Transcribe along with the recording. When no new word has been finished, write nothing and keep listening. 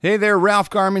Hey there,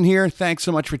 Ralph Garman here. Thanks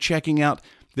so much for checking out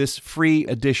this free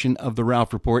edition of The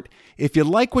Ralph Report. If you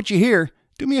like what you hear,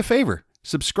 do me a favor.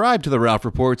 Subscribe to The Ralph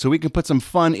Report so we can put some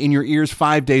fun in your ears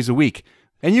 5 days a week.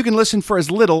 And you can listen for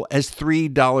as little as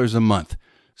 $3 a month.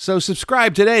 So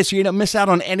subscribe today so you don't miss out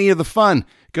on any of the fun.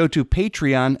 Go to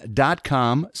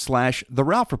patreon.com/The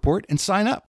Ralph Report and sign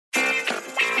up.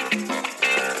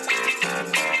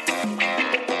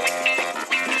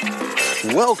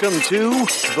 Welcome to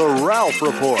The Ralph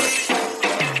Report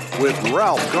with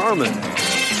Ralph Garman.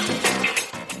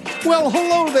 Well,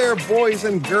 hello there, boys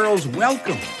and girls.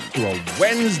 Welcome to a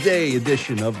Wednesday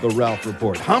edition of The Ralph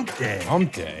Report. Hump Day.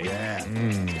 Hump Day. Yeah.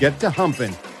 Get to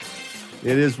humping.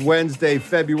 It is Wednesday,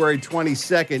 February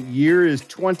 22nd. Year is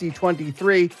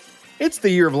 2023. It's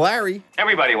the year of Larry.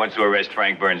 Everybody wants to arrest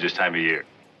Frank Burns this time of year.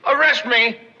 Arrest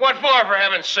me? What for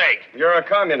heaven's sake? You're a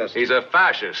communist. He's a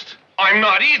fascist. I'm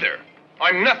not either.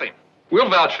 I'm nothing.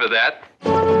 We'll vouch for that.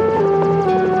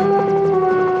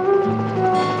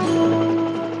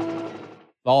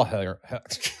 All hail.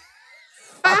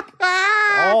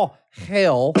 All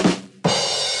hail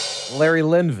Larry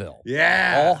Linville.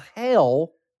 Yeah. All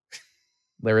hail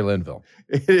Larry Linville.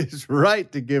 It is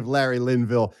right to give Larry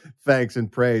Linville thanks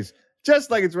and praise.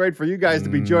 Just like it's right for you guys to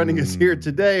be joining us here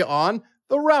today on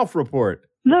The Ralph Report.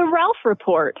 The Ralph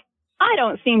Report. I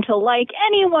don't seem to like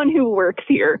anyone who works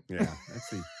here. Yeah, that's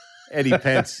the Eddie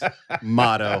Pence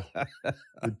motto.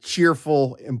 The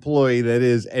cheerful employee that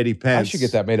is Eddie Pence. I should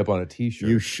get that made up on a t-shirt.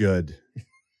 You should.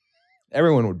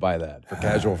 Everyone would buy that for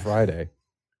Casual Friday.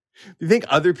 Do you think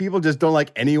other people just don't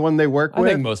like anyone they work I with?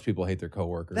 think most people hate their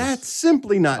coworkers. That's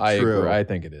simply not true. Agree. I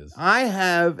think it is. I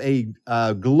have a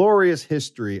glorious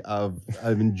history of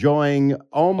enjoying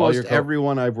almost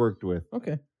everyone I've worked with.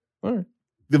 Okay. All right.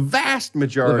 The vast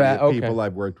majority of people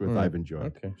I've worked with, I've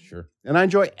enjoyed. Okay, sure. And I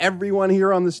enjoy everyone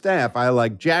here on the staff. I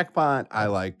like Jackpot. I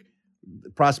like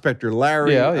Prospector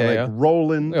Larry. I like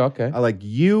Roland. Yeah, okay. I like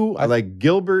you. I like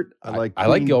Gilbert. I like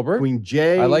Gilbert. Queen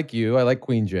J. I like you. I like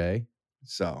Queen J.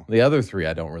 So the other three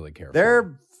I don't really care for.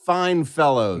 They're fine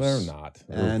fellows. They're not.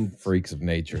 They're freaks of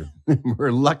nature.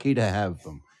 We're lucky to have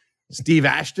them. Steve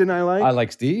Ashton, I like. I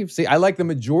like Steve. See, I like the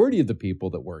majority of the people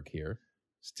that work here.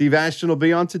 Steve Ashton will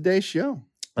be on today's show.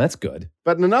 That's good.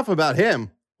 But enough about him.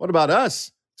 What about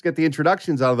us? Let's get the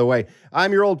introductions out of the way.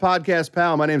 I'm your old podcast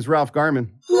pal. My name's Ralph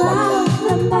Garman. Ralph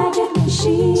the Magic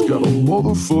Machine. He's got a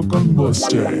motherfucking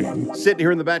Mustang. Sitting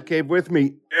here in the Batcave with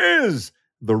me is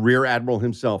the Rear Admiral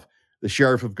himself, the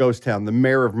Sheriff of Ghost Town, the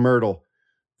Mayor of Myrtle,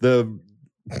 the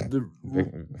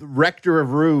Rector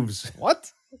of Roofs.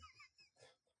 What?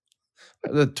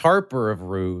 The tarper of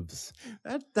roofs.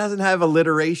 That doesn't have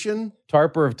alliteration.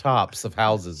 Tarper of tops of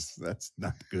houses. That's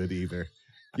not good either.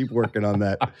 Keep working on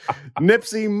that.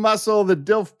 Nipsey Muscle, the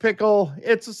Dilf Pickle.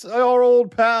 It's our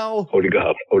old pal. Hody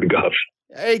Goff.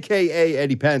 A.K.A.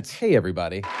 Eddie Pence. Hey,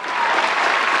 everybody.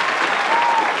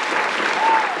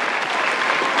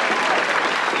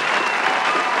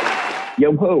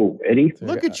 Yo ho, Eddie.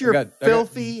 Look at your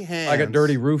filthy hands. I got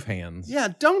dirty roof hands. Yeah,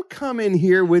 don't come in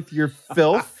here with your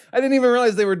filth. I didn't even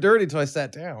realize they were dirty until I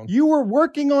sat down. You were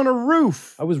working on a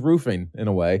roof. I was roofing in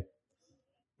a way.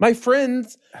 My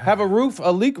friends have a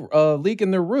leak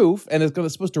in their roof, and it's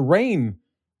supposed to rain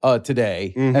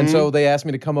today. Mm-hmm. And so they asked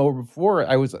me to come over before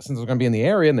since I was going to be in the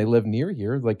area, and they live near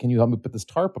here. Like, can you help me put this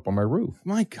tarp up on my roof?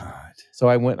 My God. So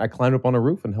I climbed up on a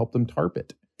roof and helped them tarp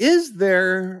it. Is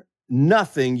there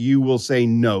nothing you will say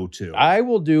no to? I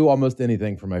will do almost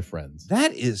anything for my friends.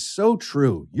 That is so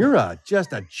true. You're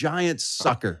just a giant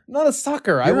sucker. Not a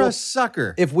sucker. You're a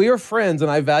sucker. If we are friends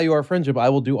and I value our friendship, I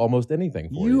will do almost anything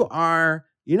for you. You are,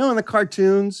 in the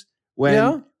cartoons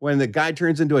when the guy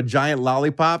turns into a giant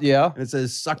lollipop and it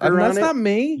says sucker on it. That's not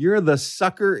me. You're the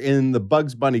sucker in the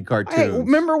Bugs Bunny cartoons. Hey,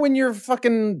 remember when your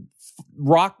fucking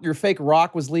your fake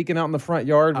rock was leaking out in the front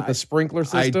yard with the sprinkler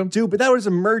system? I do, but that was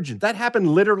emergent. That happened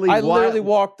literally. I literally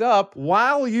walked up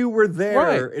while you were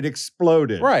there. Right. It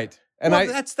exploded. Right. And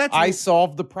that's I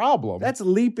solved the problem. That's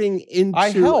leaping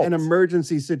into an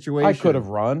emergency situation. I could have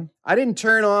run. I didn't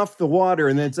turn off the water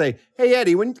and then say, "Hey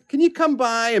Eddie, can you come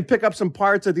by and pick up some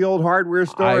parts at the old hardware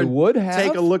store?" I would have.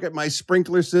 Take a look at my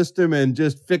sprinkler system and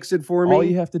just fix it for me. All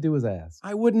you have to do is ask.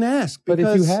 I wouldn't ask, but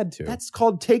if you had to, that's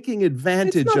called taking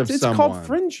advantage of someone. It's called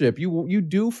friendship. You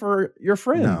do for your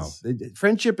friends. No,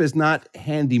 friendship is not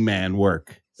handyman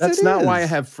work. That's not why I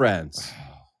have friends.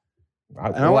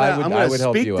 I'm going to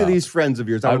speak to these friends of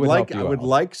yours. I would like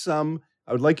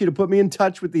you to put me in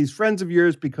touch with these friends of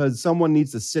yours because someone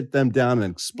needs to sit them down and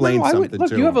explain something to them.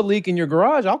 Look, you have a leak in your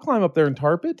garage. I'll climb up there and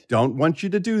tarp it. Don't want you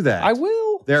to do that. I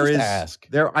will. There Just is ask.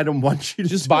 there. I don't want you to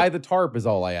Just do buy it. the tarp is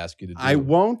all I ask you to do. I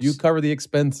won't. You cover the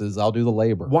expenses. I'll do the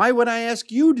labor. Why would I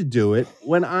ask you to do it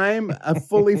when I'm a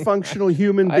fully functional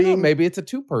human I don't know, being? maybe it's a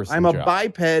two-person I'm a job.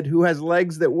 biped who has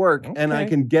legs that work, and I Okay.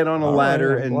 can get on a All right,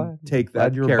 ladder I'm and glad- take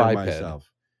glad that you're a care of biped. myself.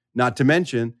 Not to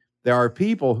mention, there are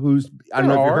people who's I don't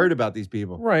know There if you are. heard about these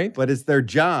people, Right. but it's their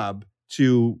job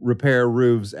to repair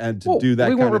roofs and to Well, do that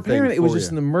we kind weren't of thing. repairing it. It was for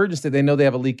just you. an emergency. They know they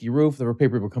have a leaky roof. The repair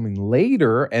people coming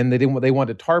later, and they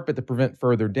wanted to tarp it to prevent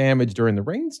further damage during the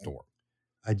rainstorm.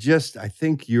 I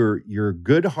think your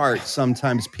good heart.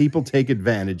 Sometimes people take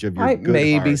advantage of your good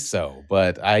Maybe heart. so,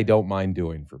 but I don't mind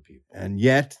doing for people. And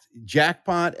yet,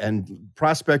 Jackpot and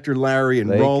Prospector Larry and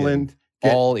They Roland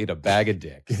get all eat a bag of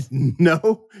dicks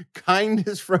no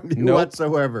kindness from you Nope.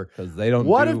 whatsoever. because they don't.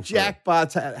 What do if for-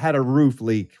 Jackpot's had a roof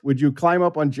leak? Would you climb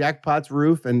up on Jackpot's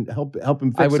roof and help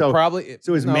him fix I would so, probably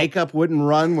so his no. makeup wouldn't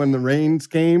run when the rains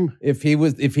came? If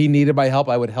he needed my help,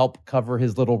 I would help cover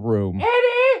his little room. Eddie,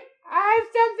 I have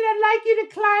something I'd like you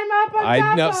to climb up on I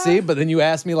top know. of. See, but then you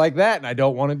ask me like that, and I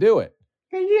don't want to do it.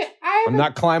 Can you? I'm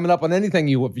not climbing up on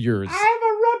anything of yours. I have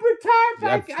a rubber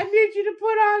tarp. Yeah. I need you to put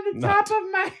on the Not- top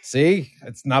of my. See,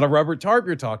 it's not a rubber tarp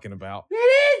you're talking about. It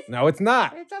is. No, it's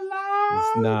not. It's a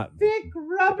long, not. thick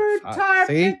rubber tarp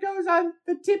see? that goes on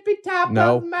the tippy top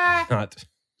No, of my not.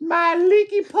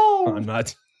 leaky pole. I'm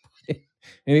not.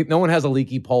 No one has a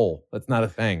leaky pole. That's not a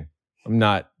thing. I'm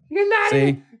not. You're not.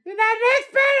 See? You're not an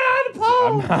expert on the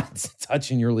pole. I'm not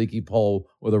touching your leaky pole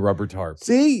with a rubber tarp.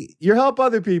 See, you help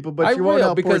other people, but I you won't will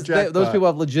help poor because Jackpot. those people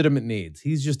have legitimate needs.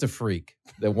 He's just a freak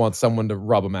that wants someone to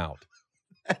rub him out.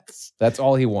 That's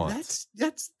all he wants.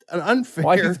 That's an unfair.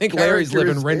 Why do you think Larry's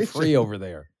living rent free characterization. over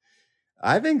there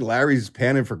I think Larry's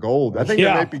panning for gold. I think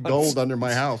Yeah. there might be gold under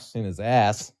my house. in his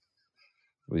ass?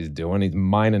 What he's doing? He's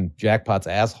mining Jackpot's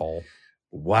asshole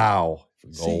Wow, for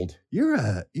gold. See, you're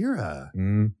a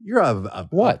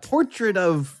What? portrait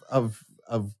of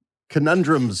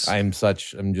conundrums I'm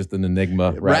just an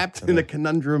enigma wrapped in a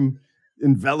conundrum,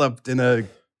 enveloped in a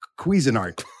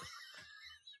Cuisinart.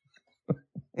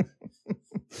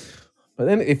 But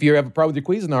then, if you have a problem with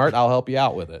your Cuisinart, I'll help you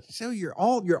out with it. So you're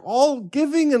all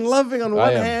giving and loving on I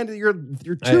one am. hand. You're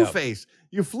I am. two-faced.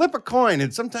 You flip a coin,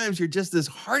 and sometimes you're just this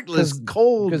heartless,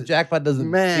 cold Because Jackpot doesn't.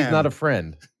 man. He's not a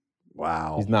friend.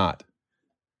 Wow. He's not.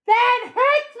 That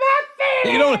hurts my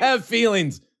feelings. You don't have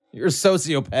feelings. You're a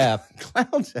sociopath.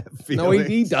 Clowns have feelings. No,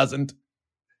 he doesn't.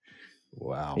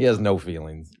 Wow. He has no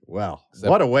feelings Well, Except-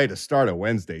 what a way to start a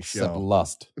Wednesday except show.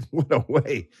 lust. What a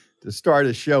way to start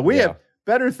a show. We Yeah. have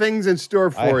better things in store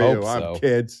I for you, hope so.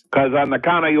 kids. Because on the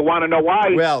counter, you want to know why?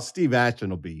 Well, Steve Ashton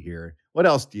will be here. What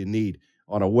else do you need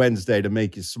on a Wednesday to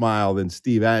make you smile than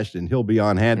Steve Ashton? He'll be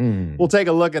on hand. Mm. We'll take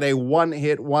a look at a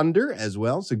one-hit wonder as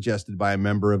well, suggested by a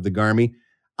member of the Garmy.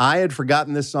 I had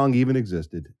forgotten this song even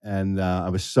existed, and I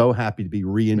was so happy to be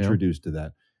reintroduced to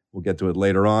that. We'll get to it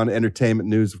later on. Entertainment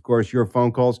news, of course, your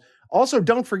phone calls. Also,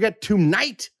 don't forget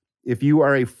tonight, if you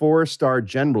are a 4-star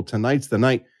general, tonight's the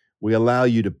night we allow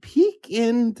you to peek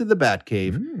into the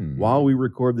Batcave while we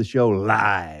record the show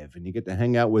live, and you get to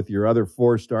hang out with your other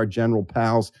 4-star general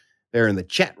pals there in the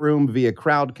chat room via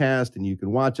Crowdcast, and you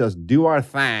can watch us do our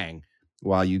thing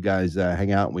while you guys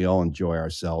hang out and we all enjoy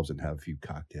ourselves and have a few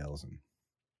cocktails. And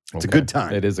it's a Okay. good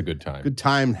time. It is a good time. Good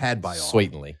time had by all.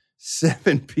 Sweetly.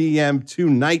 7 p.m.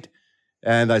 tonight.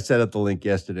 And I set up the link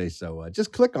yesterday, so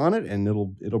just click on it and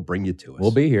it'll bring you to us. We'll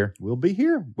be here. We'll be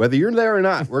here. Whether you're there or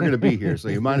not, we're going to be here, so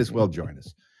you might as well join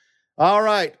us. All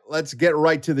right, let's get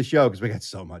right to the show because we got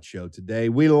so much show today.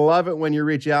 We love it when you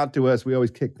reach out to us. We always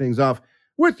kick things off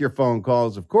with your phone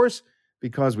calls, of course,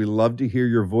 because we love to hear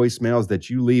your voicemails that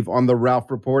you leave on the Ralph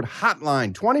Report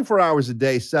hotline. 24 hours a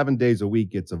day, 7 days a week,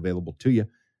 it's available to you.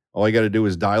 All you got to do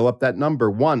is dial up that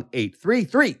number,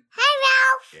 1-833. Hi,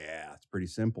 Ralph. Yeah, it's pretty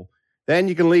simple. Then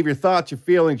you can leave your thoughts, your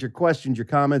feelings, your questions, your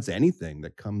comments, anything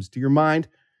that comes to your mind.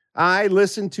 I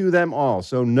listen to them all,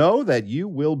 so know that you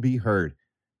will be heard.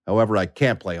 However, I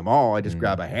can't play them all. I just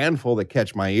grab a handful that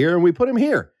catch my ear, and we put them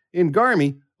here in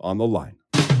Garmy on the line.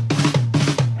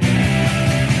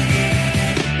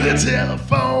 The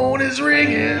telephone is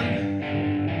ringing.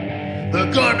 The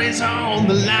Garmy's on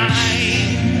the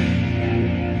line.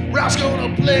 Ralph's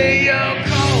gonna play your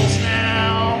calls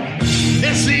now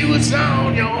and see what's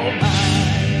on your mind.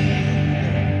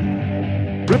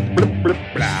 Blip, blip, blip,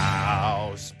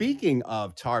 blow. Speaking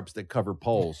of tarps that cover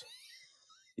poles,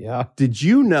 Yeah. did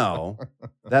you know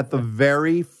that the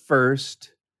very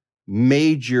first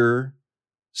major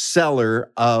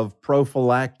seller of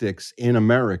prophylactics in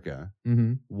America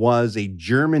Mm-hmm. was a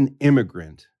German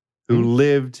immigrant who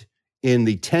lived in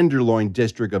the Tenderloin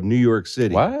district of New York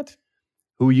City, What?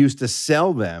 who used to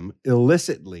sell them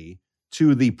illicitly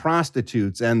to the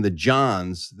prostitutes and the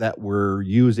Johns that were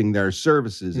using their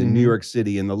services in New York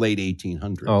City in the late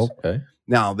 1800s. Oh, okay.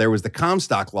 Now, there was the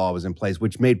Comstock law was in place,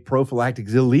 which made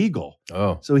prophylactics illegal.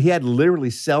 Oh. So he had to literally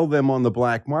sell them on the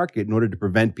black market in order to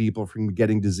prevent people from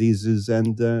getting diseases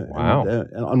and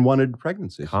unwanted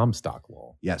pregnancies. Comstock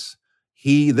law. Yes.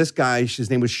 This guy,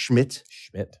 his name was Schmidt.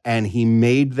 And he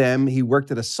made them, he worked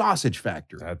at a sausage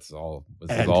factory. This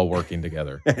is all working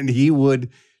together. And he would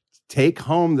take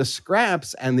home the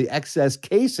scraps and the excess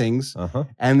casings,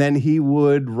 and then he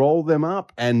would roll them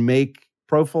up and make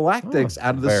prophylactics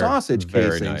out of the sausage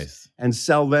casings and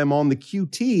sell them on the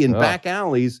QT in back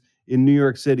alleys in New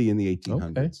York City in the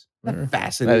 1800s. Okay. That's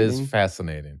fascinating. That is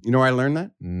fascinating. You know where I learned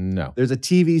that? No. There's a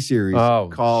TV series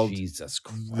called Jesus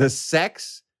Christ. The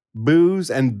Sex, Booze,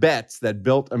 and Bets That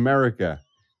Built America.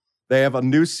 They have a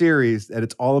new series that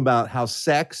it's all about how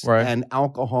sex and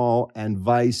alcohol and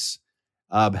vice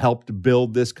helped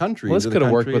build this country. Well, this could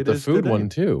have worked with the food one,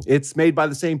 too. It's made by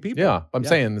the same people. Yeah, I'm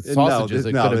saying the sausages,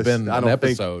 it could have been an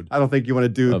episode. I don't think you want to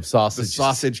do of sausages. The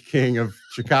Sausage King of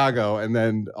Chicago and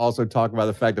then also talk about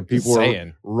the fact that people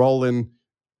were rolling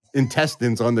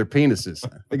intestines on their penises.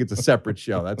 I think it's a separate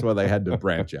show. That's why they had to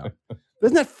branch out.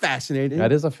 Isn't that fascinating?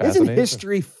 That is a fascinating. Isn't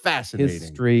history fascinating?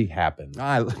 History happened.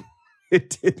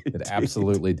 It did. It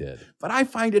absolutely did. But I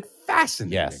find it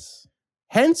fascinating. Yes.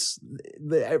 Hence,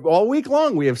 all week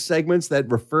long, we have segments that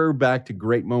refer back to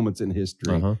great moments in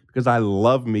history because I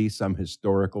love me some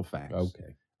historical facts.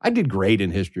 Okay. I did great in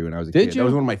history when I was a kid. Did you? That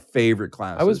was one of my favorite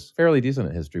classes. I was fairly decent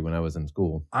at history when I was in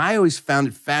school. I always found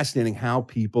it fascinating how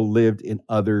people lived in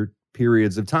other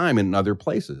periods of time in other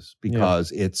places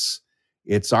because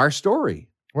it's our story.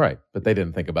 Right. But they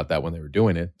didn't think about that when they were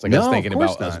doing it. It's like us thinking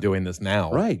about us doing this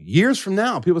now. Right. Years from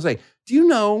now, people say, do you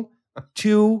know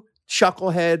two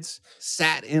chuckleheads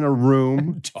sat in a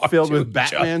room filled with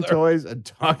Batman toys and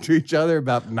talked to each other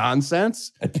about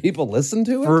nonsense? And people listened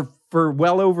to it? For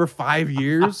well over 5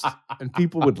 years, and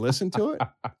people would listen to it,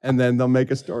 and then they'll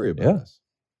make a story about us.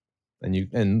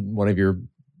 And one of your...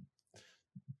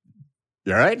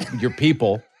 You all right? Your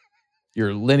people,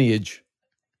 your lineage,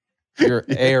 your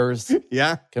heirs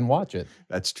can watch it.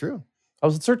 That's true. I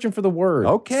was searching for the word.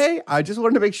 Okay. I just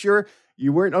wanted to make sure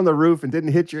you weren't on the roof and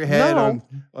didn't hit your head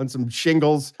on some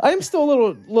shingles. I am still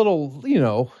a little,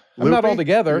 I'm not all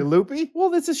together. You're loopy?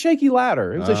 Well, it's a shaky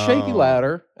ladder. It was a shaky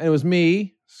ladder, and it was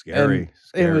me. Scary.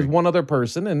 And it was one other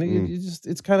person, and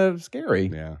it's kind of scary.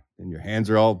 Yeah. And your hands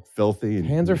are all filthy. And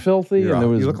hands are filthy.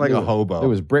 And you look like a hobo. There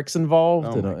was bricks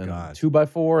involved and a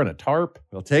 2x4 and a tarp.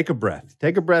 Well, take a breath.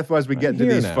 Take a breath as we get into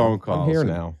these phone calls. I'm here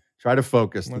now. Try to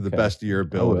focus to the best of your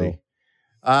ability.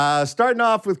 Starting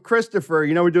off with Christopher,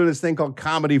 we're doing this thing called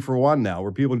Comedy for One now,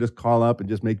 where people just call up and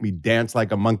just make me dance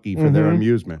like a monkey for their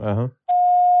amusement.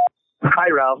 Hi,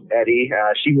 Ralph, Eddie,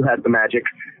 she who has the magic.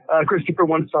 Christopher,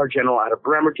 one-star general out of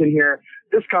Bremerton here.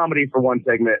 This Comedy for One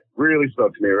segment really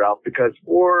spoke to me, Ralph, because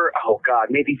for,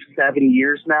 maybe 7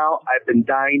 years now, I've been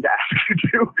dying to ask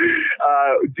you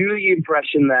to do the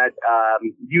impression that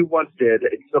you once did.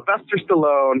 It's Sylvester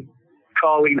Stallone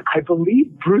calling, I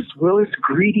believe, Bruce Willis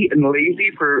greedy and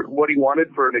lazy for what he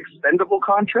wanted for an expendable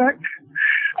contract.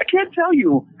 I can't tell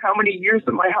you how many years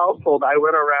in my household I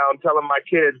went around telling my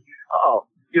kids,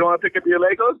 you don't want to pick up your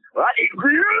Legos? Well, I ain't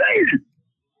greedy or lazy.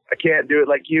 I can't do it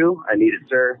like you. I need it,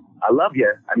 sir. I love you.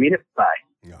 I mean it. Bye.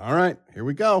 All right, here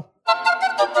we go.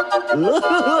 Now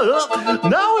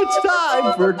it's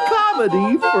time for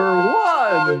Comedy for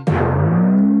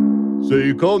One. So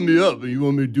you called me up and you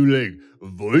want me to do like a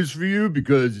voice for you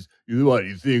because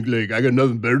you think like I got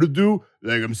nothing better to do?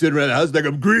 Like I'm sitting around the house like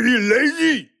I'm greedy and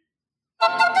lazy?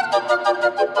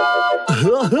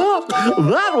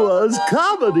 That was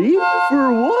Comedy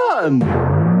for One.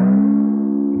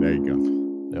 There you go.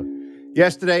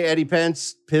 Yesterday, Eddie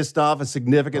Pence pissed off a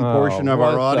significant portion of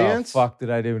our audience. What the fuck did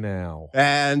I do now?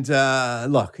 And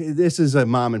look, this is a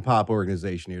mom and pop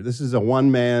organization here. This is a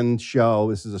one-man show.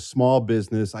 This is a small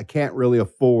business. I can't really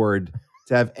afford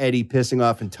to have Eddie pissing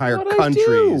off entire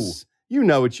countries. You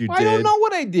know what you did. I don't know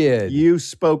what I did. You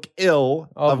spoke ill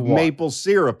of what? maple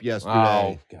syrup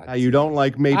yesterday. Oh, God. How you don't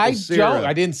like maple syrup.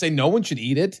 I didn't say no one should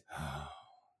eat it.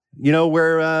 You know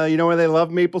where they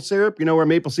love maple syrup? You know where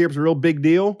maple syrup's a real big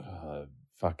deal?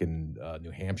 Fucking New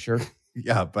Hampshire.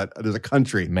 Yeah, but there's a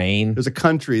country. Maine. There's a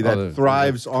country that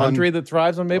thrives on... country that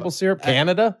thrives on maple syrup?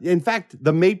 Canada? In fact,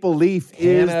 the maple leaf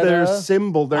is their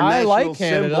symbol, their national symbol. I like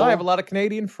Canada. I have a lot of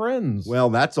Canadian friends. Well,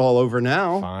 that's all over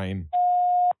now. Fine.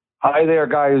 Hi there,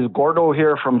 guys. Gordo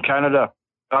here from Canada.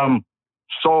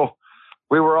 So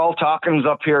we were all talking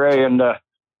up here, and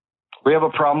we have a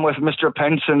problem with Mr.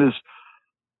 Pence and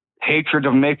hatred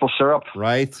of maple syrup.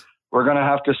 Right. We're going to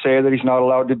have to say that he's not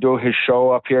allowed to do his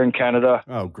show up here in Canada.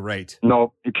 Oh, great.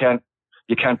 No, you can't.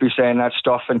 You can't be saying that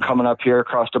stuff and coming up here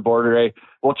across the border. Hey,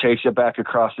 we'll chase you back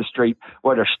across the street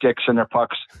with their sticks and their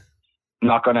pucks.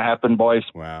 Not going to happen, boys.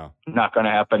 Wow. Not going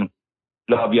to happen.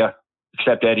 Love you.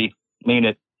 Except Eddie. Mean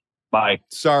it. Bye.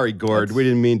 Sorry, Gord. We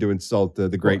didn't mean to insult the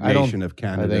great nation of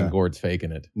Canada. I think Gord's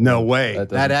faking it. No way.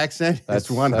 That accent? That's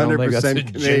 100%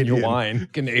 Canadian. Genuine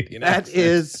Canadian That accent.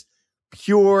 is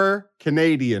pure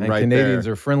Canadian and right Canadians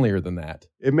there. are friendlier than that.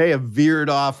 It may have veered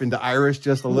off into Irish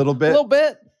just a little bit. A little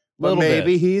bit. But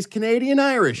maybe he's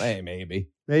Canadian-Irish. Hey, maybe.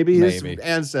 Maybe his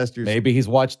ancestors Maybe he's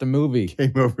watched a movie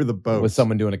came over the boat with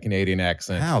someone doing a Canadian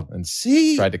accent. Wow. And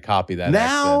See? tried to copy that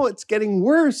Now accent. it's getting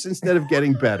worse instead of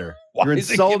getting better. Why You're is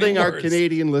it insulting getting our worse?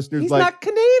 Canadian listeners He's like, not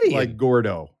Canadian. like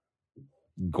Gordo.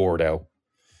 Gordo.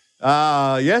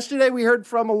 Yesterday we heard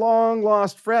from a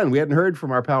long-lost friend. We hadn't heard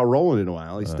from our pal Roland in a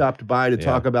while. He stopped by to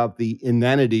talk about the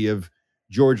inanity of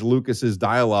George Lucas's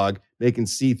dialogue, making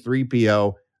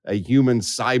C-3PO a human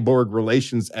cyborg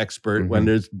relations expert when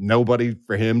there's nobody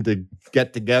for him to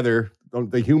get together.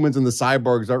 The humans and the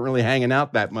cyborgs aren't really hanging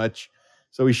out that much.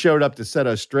 So he showed up to set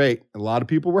us straight. A lot of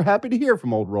people were happy to hear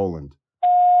from old Roland.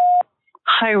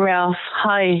 Hi, Ralph.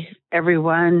 Hi,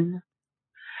 everyone.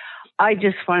 I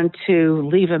just want to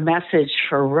leave a message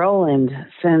for Roland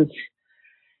since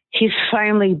he's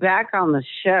finally back on the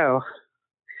show.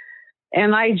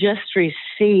 And I just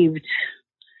received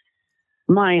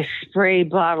my spray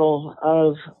bottle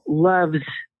of Love's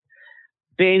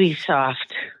Baby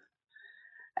Soft.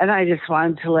 And I just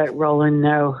wanted to let Roland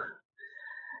know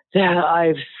that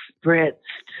I've spritzed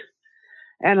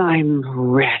and I'm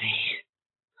ready.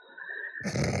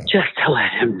 Just to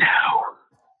let him know.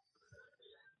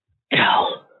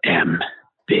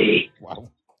 LMB. Wow.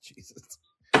 Jesus.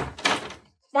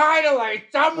 Finally,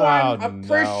 someone Oh,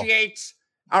 appreciates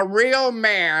a real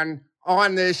man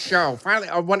on this show.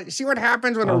 Finally, see what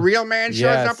happens when a real man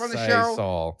shows up on the show? I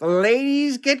saw. The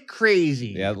ladies get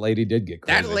crazy. Yeah, that lady did get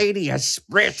crazy. That lady has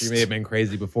spritzed. She may have been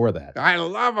crazy before that. I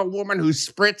love a woman who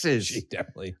spritzes. She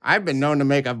definitely. I've been known to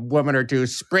make a woman or two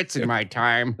spritz in my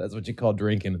time. That's what you call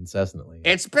drinking incessantly.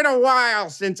 It's been a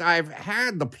while since I've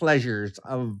had the pleasures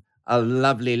of a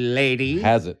lovely lady.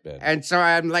 Has it been? And so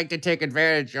I'd like to take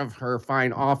advantage of her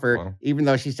fine offer, even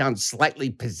though she sounds slightly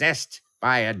possessed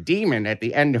by a demon at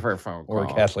the end of her phone call. Or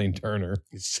Kathleen Turner.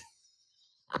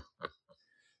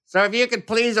 So if you could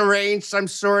please arrange some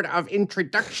sort of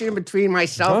introduction between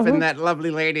myself and that lovely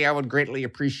lady, I would greatly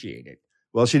appreciate it.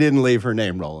 Well, she didn't leave her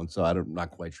name, Roland, so I'm not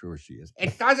quite sure where she is.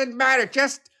 It doesn't matter.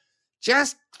 Just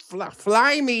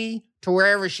fly me to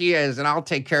wherever she is, and I'll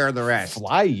take care of the rest.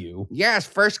 Fly you? Yes,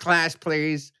 first class,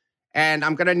 please. And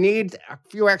I'm going to need a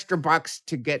few extra bucks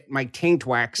to get my taint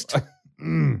waxed.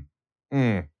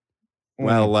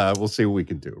 Well, we'll see what we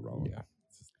can do, Roland. Yeah.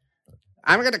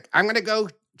 I'm gonna go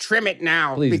trim it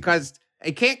now because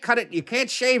you can't cut it, you can't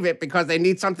shave it because they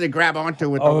need something to grab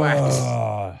onto with the wax.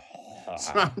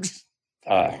 So I'm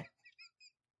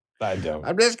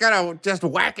just gonna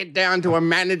whack it down to a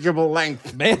manageable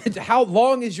length. Man, how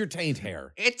long is your taint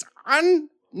hair? It's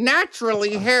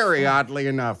unnaturally hairy, oddly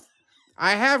enough.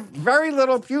 I have very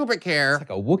little pubic hair. It's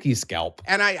like a Wookiee scalp.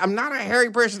 And I'm not a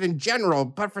hairy person in general,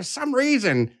 but for some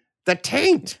reason, the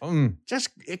taint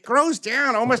it grows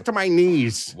down almost to my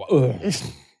knees.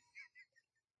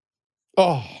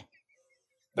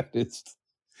 That is.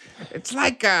 It's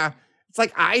like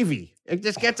ivy. It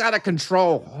just gets out of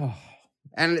control.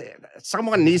 And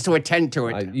someone needs to attend to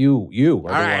it. You. All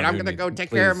right, I'm gonna go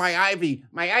take care of my ivy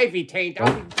taint.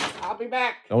 I'll be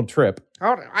back. Don't trip.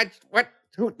 Hold on.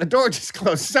 The door just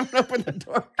closed. Someone opened the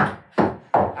door.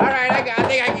 All right, I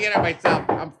think I can get it myself.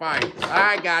 I'm fine.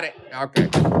 I got it. Okay.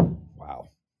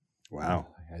 Wow.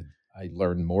 I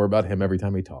learned more about him every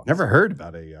time he talks. Never heard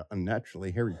about a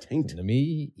unnaturally hairy taint. To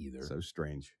me either. So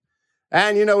strange.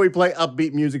 And we play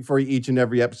upbeat music for you each and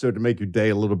every episode to make your day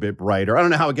a little bit brighter. I don't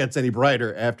know how it gets any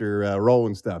brighter after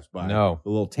Roland stops by. No. A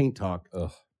little taint talk.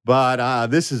 Ugh. But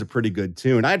this is a pretty good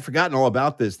tune. I'd forgotten all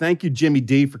about this. Thank you, Jimmy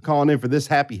D, for calling in for this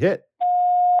happy hit.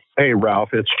 Hey, Ralph,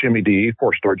 it's Jimmy D,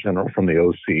 4-star general from the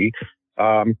OC.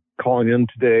 Calling in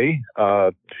today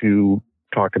to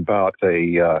talk about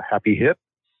a happy hit.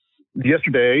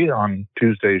 Yesterday on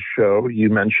Tuesday's show, you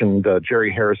mentioned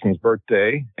Jerry Harrison's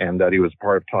birthday and that he was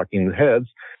part of Talking Heads.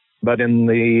 But in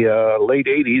the late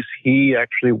 80s, he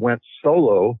actually went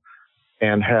solo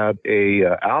and had a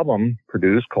album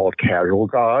produced called Casual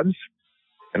Gods.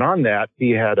 And on that,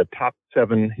 he had a top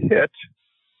 7 hit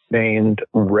named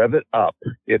Rev It Up.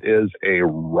 It is a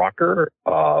rocker,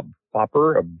 a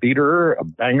bopper, a beater, a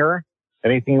banger,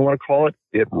 anything you want to call it.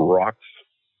 It rocks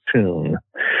tune.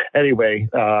 Anyway,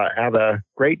 have a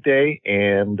great day,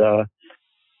 and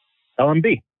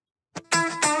LMB.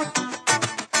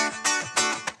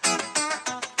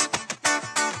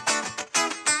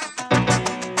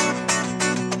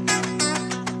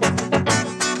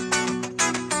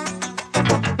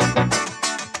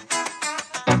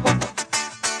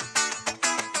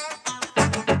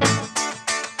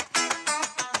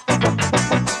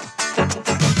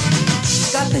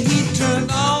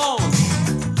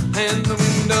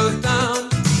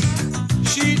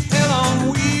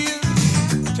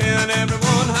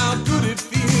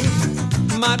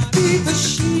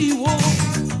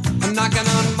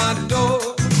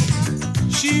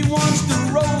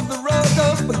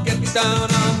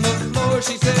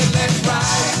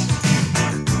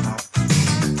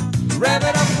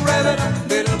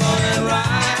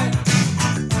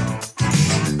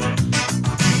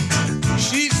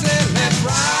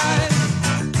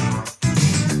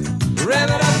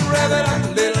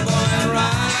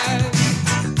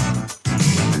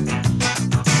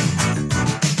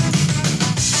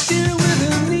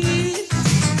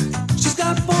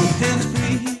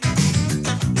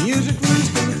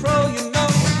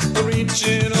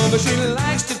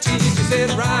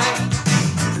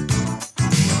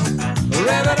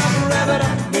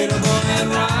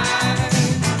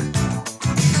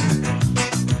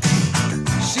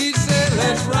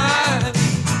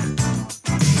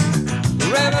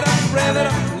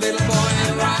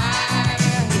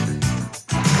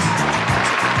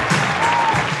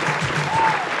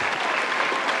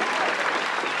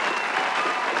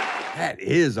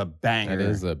 Is a banger. That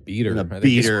is a beater. And a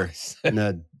beater.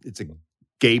 And it's a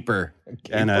gaper.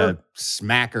 And a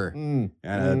smacker. And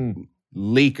a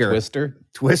leaker.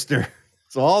 Twister.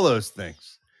 It's all those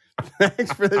things.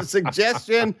 Thanks for the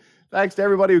suggestion. Thanks to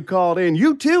everybody who called in.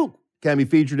 You too can be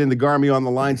featured in the Garmy on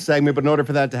the Line segment, but in order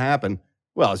for that to happen,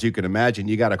 well, as you can imagine,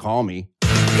 you got to call me.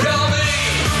 It's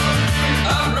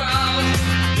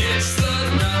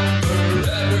the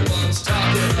number everyone's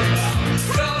talking about.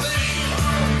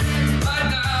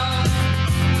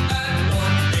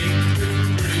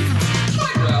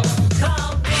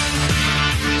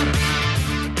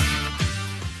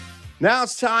 Now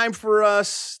it's time for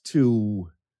us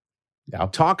to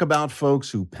talk about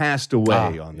folks who passed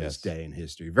away on this day in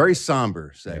history. Very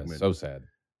somber segment. Yes, so sad.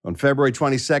 On February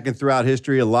 22nd, throughout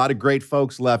history, a lot of great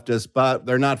folks left us, but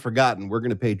they're not forgotten. We're going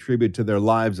to pay tribute to their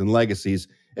lives and legacies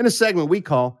in a segment we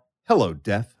call Hello,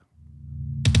 Death.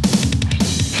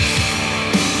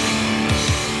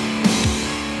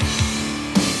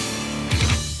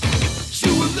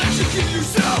 You electrocute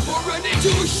yourself or run into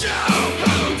a show.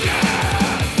 Hello, Death.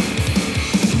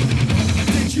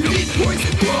 You eat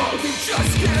poison growth and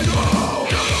just get old.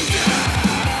 Hello, Death.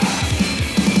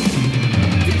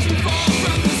 Did you fall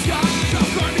from the sky? How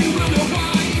come you will know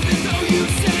why, even though you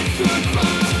said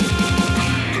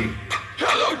goodbye?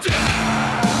 Hello, Death.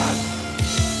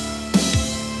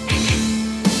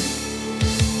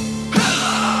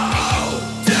 Hello,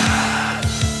 Death.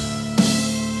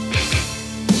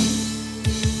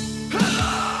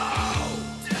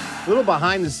 A little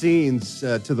behind the scenes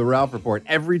to the Ralph Report.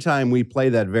 Every time we play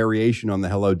that variation on the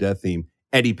Hello Death theme,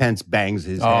 Eddie Pence bangs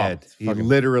his head. He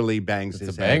literally bangs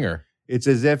his head. Banger. It's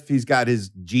as if he's got his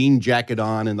jean jacket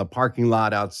on in the parking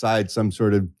lot outside some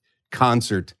sort of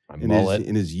concert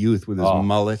in his youth with his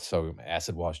mullet. So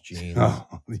acid wash jeans. Oh,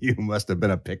 you must have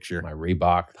been a picture. My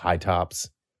Reebok high tops.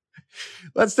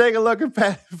 Let's take a look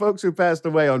at folks who passed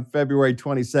away on February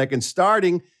 22nd,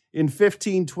 starting in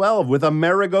 1512 with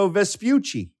Amerigo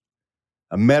Vespucci.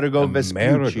 Amerigo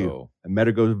Vespucci.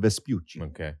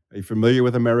 Okay. Are you familiar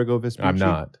with Amerigo Vespucci? I'm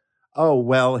not. Oh,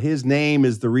 well, his name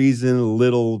is the reason a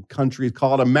little country is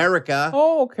called America.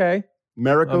 Oh, okay.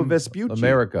 Amerigo Vespucci.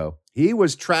 Americo. He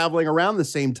was traveling around the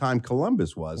same time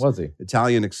Columbus was. Was he?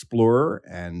 Italian explorer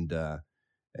and a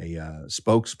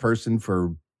spokesperson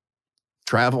for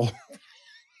travel.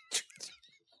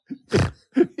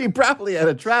 He probably had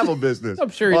a travel business I'm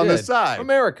sure he on did. the side.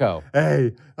 Americo.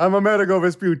 Hey, I'm Amerigo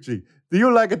Vespucci. Do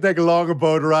you like to take long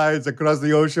boat rides across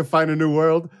the ocean, find a new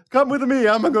world? Come with me.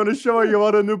 I'm going to show you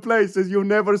all the new places you'll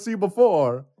never see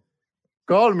before.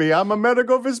 Call me. I'm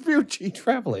Amerigo Vespucci.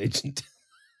 Travel agent.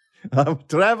 I'm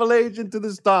travel agent to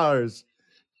the stars.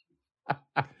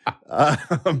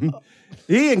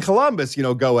 He and Columbus,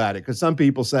 go at it because some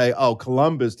people say, oh,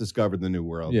 Columbus discovered the New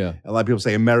World. Yeah. A lot of people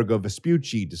say Amerigo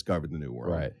Vespucci discovered the New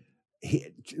World. Right.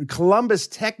 Columbus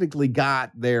technically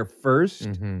got there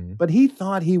first, but he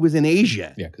thought he was in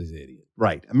Asia. Yeah, because he's an idiot.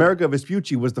 Right. Amerigo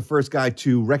Vespucci was the first guy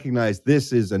to recognize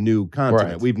this is a new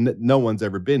continent. Right. No one's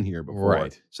ever been here before.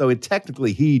 Right. So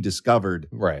technically he discovered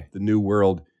the New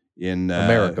World in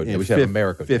Amerigo Day. We should have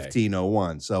Amerigo Day.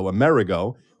 1501. So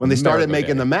Amerigo, when they started Amerigo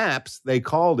making Day. the maps, they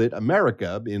called it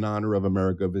America in honor of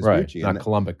Amerigo Vespucci. Right, not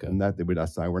Columbica. And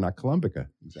that's why we're not Columbica.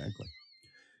 Exactly.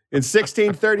 In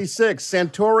 1636,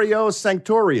 Santorio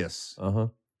Sanctorius. Uh-huh.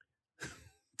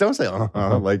 Don't say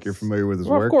like you're familiar with his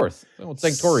Well, work. of course. Well,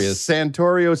 Sanctorius.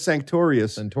 Santorio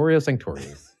Sanctorius. Santorio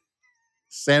Sanctorius.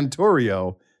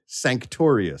 Santorio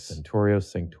Sanctorius. Santorio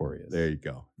Sanctorius. There you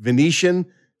go. Venetian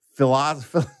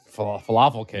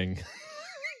falafel king.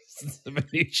 The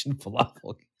Venetian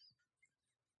falafel king.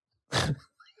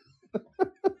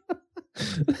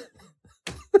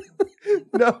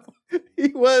 No, he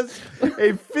was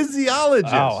a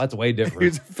physiologist. Oh, that's way different. He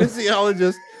was a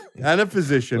physiologist and a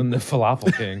physician. And the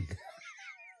falafel king.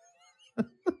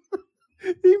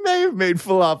 He may have made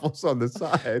falafels on the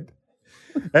side.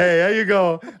 Hey, there you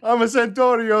go. I'm a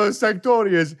Santorio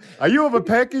Sanctorius. Are you of a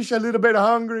peckish, a little bit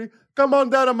hungry? Come on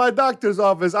down to my doctor's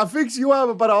office. I'll fix you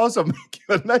up, but I'll also make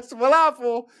you a nice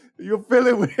falafel. You fill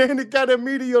it with any kind of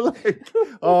meat you like.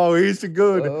 Oh, he's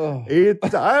good.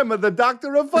 I am the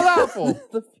doctor of falafel.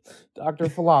 Dr.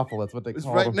 Falafel, that's what they It's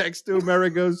call right him. next to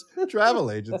Amerigo's travel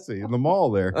agency in the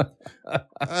mall there.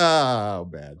 Oh,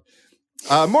 bad.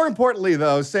 More importantly,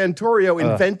 though, Santorio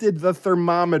invented the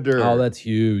thermometer. Oh, that's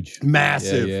huge.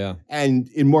 Massive. Yeah. And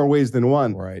in more ways than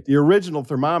one. Right. The original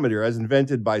thermometer, as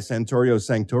invented by Santorio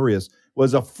Sanctorius,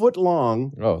 was a foot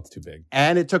long. Oh, it's too big.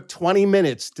 And it took 20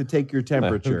 minutes to take your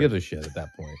temperature. Who gives a shit at that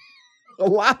point? A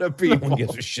lot of people. No one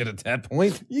gives a shit at that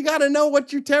point. You got to know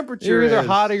what your temperature You're either is.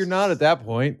 hot or you're not at that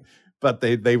point. But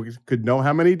they could know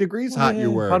how many degrees hot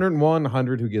you were. 101,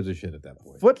 100, who gives a shit at that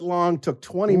point? Foot long took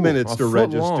 20 minutes a to foot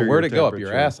register. long. your Where'd it go? Up your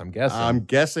temperature. ass, I'm guessing. I'm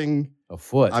guessing a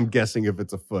foot. I'm guessing if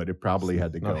it's a foot, it probably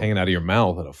had to Not go hanging out of your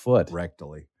mouth at a foot.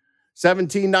 rectally.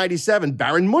 1797,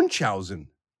 Baron Munchausen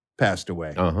passed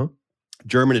away. Uh-huh.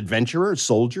 German adventurer,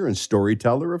 soldier, and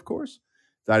storyteller, of course.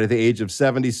 Died at the age of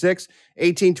 76.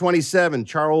 1827,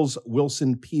 Charles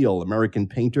Wilson Peale, American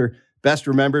painter, best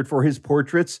remembered for his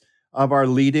portraits of our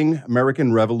leading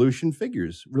American Revolution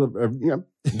figures. Like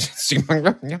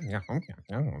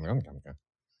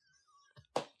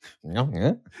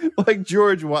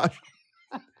George Washington.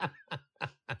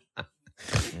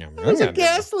 There's a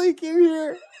gas leak in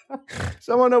here.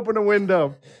 Someone open a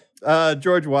window.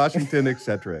 George Washington, et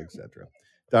cetera, et cetera.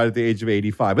 Died at the age of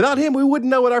 85. Without him, we wouldn't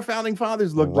know what our founding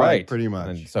fathers looked like, pretty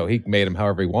much. And so he made them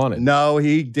however he wanted. No,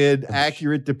 he did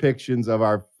accurate depictions of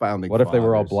our founding What fathers. if they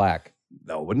were all black?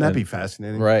 No, wouldn't that be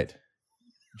fascinating? Right.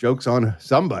 Jokes on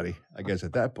somebody, I guess,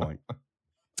 at that point.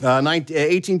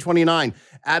 1829,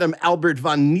 Adam Albert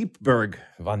von Niepberg.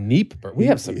 Von Niepberg? We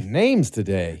have some names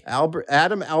today.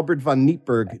 Adam Albert von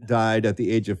Niepberg died at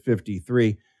the age of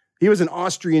 53. He was an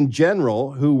Austrian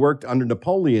general who worked under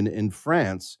Napoleon in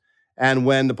France. And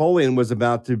when Napoleon was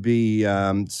about to be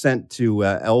sent to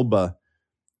Elba,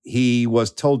 he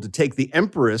was told to take the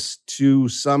Empress to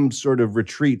some sort of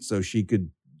retreat so she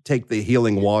could take the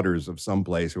healing waters of some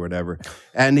place or whatever.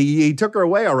 And he took her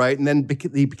away, all right, and then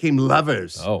he became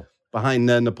lovers behind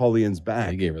Napoleon's back.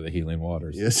 He gave her the healing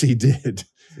waters. Yes, he did.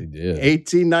 He did.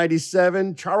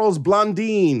 1897, Charles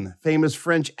Blondin, famous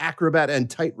French acrobat and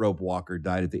tightrope walker,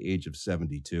 died at the age of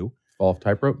 72. Fall off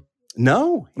tightrope?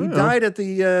 No, he died at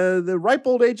the ripe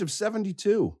old age of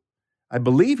 72. I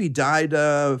believe he died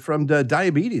from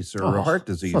diabetes or heart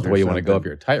disease. That's not the way you want to go if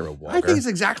you're a tightrope walker. I think it's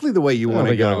exactly the way you want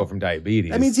to go. go from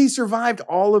diabetes. That means he survived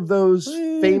all of those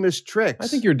famous tricks. I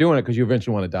think you're doing it because you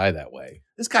eventually want to die that way.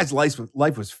 This guy's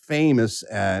life was famous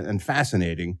and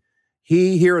fascinating.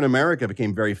 He, here in America,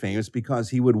 became very famous because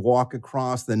he would walk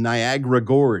across the Niagara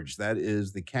Gorge. That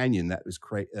is the canyon that was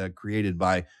created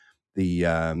by the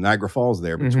Niagara Falls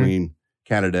there between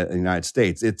Canada and the United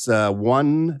States. It's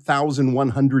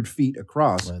 1,100 feet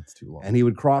across. That's too long. And he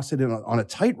would cross it on a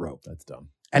tightrope. That's dumb.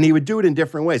 And he would do it in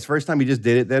different ways. First time he just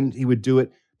did it. Then he would do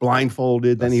it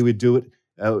blindfolded. Then he would do it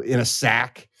in a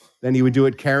sack. Then he would do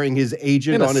it carrying his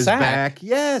agent on his back.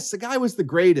 Yes, the guy was the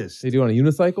greatest. Did he do it on a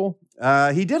unicycle?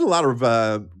 He did a lot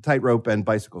of tightrope and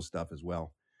bicycle stuff as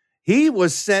well. He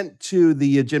was sent to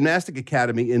the Gymnastic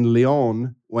Academy in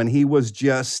Lyon when he was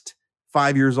just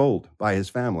 5 years old by his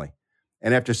family.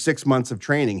 And after 6 months of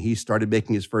training, he started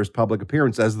making his first public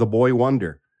appearance as the Boy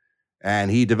Wonder.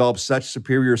 And he developed such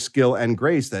superior skill and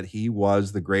grace that he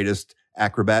was the greatest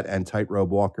acrobat and tightrope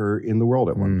walker in the world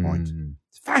at one point.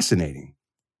 It's fascinating.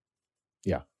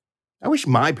 Yeah. I wish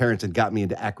my parents had got me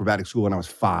into acrobatic school when I was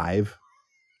 5.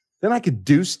 Then I could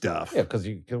do stuff. Yeah, because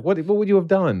what would you have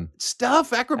done?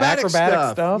 Acrobatic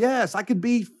stuff. Yes, I could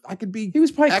be. He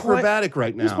was probably acrobatic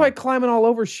right now. He was probably climbing all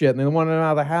over shit, and they wanted him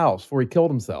out of the house before he killed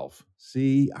himself.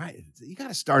 See, you got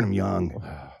to start him young.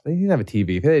 They didn't have a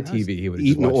TV. If they had a TV, he would have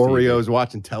eating Oreos, TV.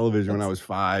 watching television when I was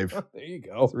 5. There you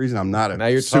go. That's the reason I'm not a Now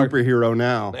you're superhero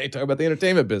now. Now you're talking about the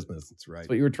entertainment business. That's right. That's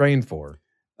what you were trained for.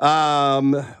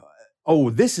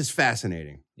 This is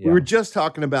fascinating. Yeah. We were just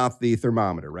talking about the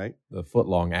thermometer, right? The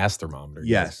foot-long ass thermometer.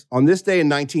 Yes. On this day in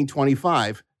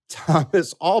 1925,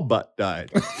 Thomas Allbutt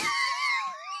died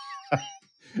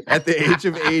at the age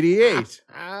of 88.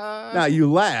 Now,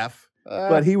 you laugh,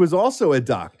 but he was also a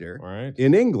doctor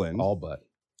in England. Allbutt.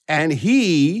 And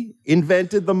he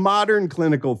invented the modern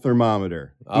clinical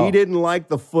thermometer. Oh. He didn't like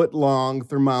the foot-long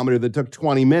thermometer that took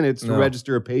 20 minutes to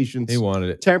register a patient's He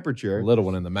wanted it temperature. a little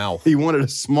one in the mouth. He wanted a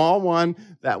small one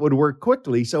that would work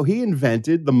quickly, so he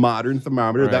invented the modern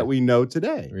thermometer that we know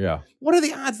today. Yeah. What are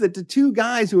the odds that the two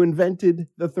guys who invented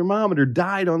the thermometer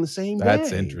died on the same day?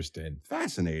 That's interesting.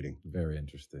 Fascinating. Very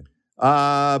interesting.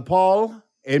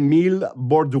 Paul-Émile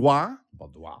Bordois,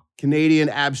 Canadian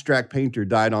abstract painter,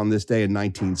 died on this day in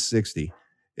 1960.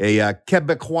 A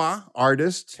Quebecois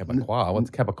artist. Quebecois?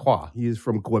 What's Quebecois? He is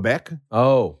from Quebec.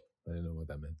 Oh, I didn't know what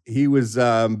that meant. He was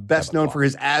best known for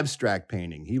his abstract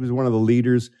painting. He was one of the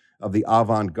leaders of the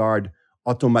avant-garde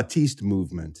automatiste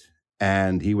movement,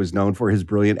 and he was known for his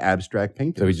brilliant abstract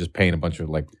painting. So he just paint a bunch of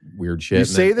like weird shit. You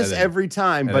say this every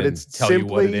time, but it's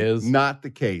simply not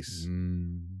the case.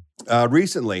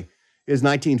 Recently, his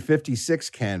 1956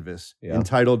 canvas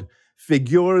entitled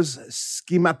Figures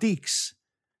Schematiques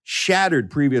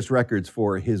shattered previous records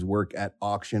for his work at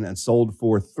auction and sold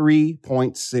for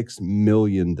 $3.6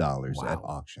 million at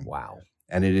auction. Wow.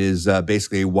 And it is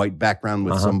basically a white background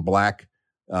with some black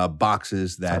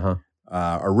boxes that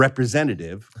are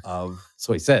representative of...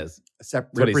 So he says.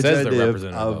 Representative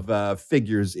of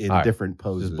figures in different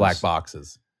poses. Just black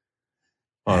boxes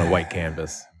on a white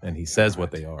canvas. And he says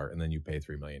what they are, and then you pay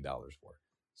 $3 million for it.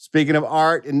 Speaking of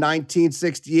art, in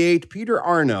 1968, Peter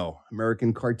Arno,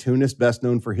 American cartoonist best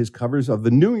known for his covers of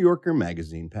the New Yorker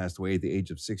magazine, passed away at the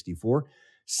age of 64.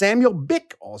 Samuel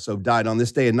Bick also died on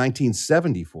this day in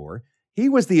 1974. He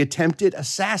was the attempted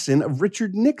assassin of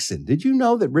Richard Nixon. Did you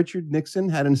know that Richard Nixon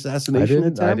had an assassination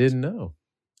attempt? I didn't know.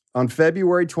 On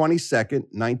February 22nd,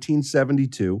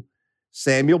 1972,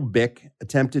 Samuel Bick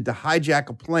attempted to hijack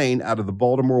a plane out of the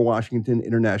Baltimore-Washington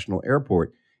International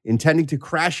Airport, intending to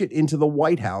crash it into the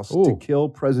White House to kill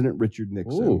President Richard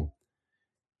Nixon.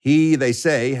 He, they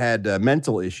say, had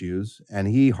mental issues, and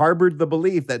he harbored the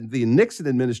belief that the Nixon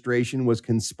administration was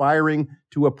conspiring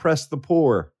to oppress the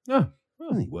poor.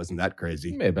 He wasn't that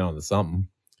crazy. He may have been onto something.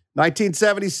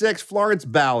 1976, Florence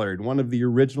Ballard, one of the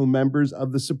original members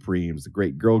of the Supremes, the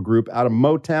great girl group out of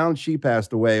Motown. She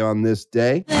passed away on this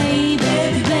day. Baby,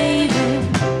 baby,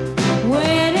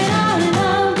 where did all the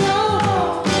love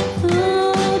go?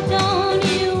 Ooh, don't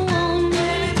you want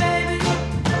me, baby?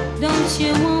 Don't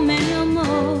you want me no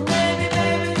more?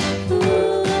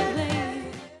 Ooh,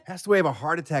 baby. Passed away of a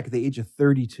heart attack at the age of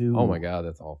 32. Oh my God,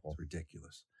 that's awful. It's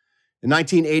ridiculous. In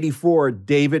 1984,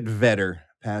 David Vedder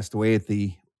passed away at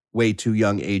the way too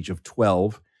young age of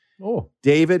 12.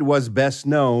 David was best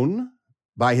known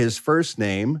by his first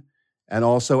name and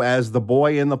also as the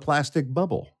boy in the plastic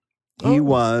bubble. He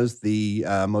was the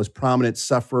most prominent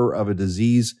sufferer of a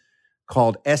disease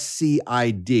called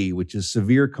SCID, which is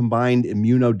severe combined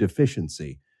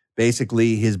immunodeficiency.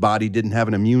 Basically, his body didn't have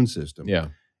an immune system. Yeah.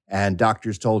 And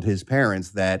doctors told his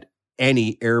parents that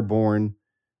any airborne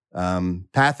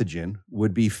pathogen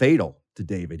would be fatal to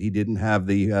David. He didn't have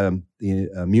the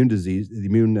immune disease, the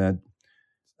immune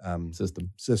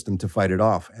system to fight it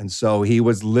off. And so he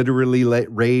was literally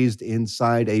raised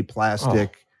inside a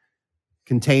plastic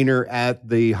container at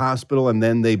the hospital, and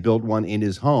then they built one in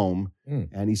his home.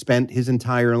 And he spent his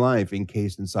entire life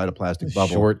encased inside a plastic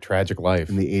bubble. Short, tragic life.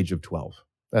 In the age of 12.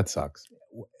 That sucks.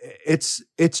 It's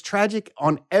tragic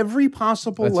on every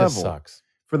possible level. That just sucks.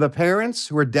 For the parents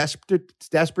who are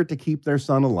desperate to keep their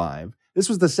son alive. This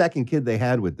was the second kid they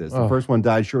had with this. The first one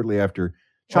died shortly after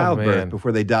childbirth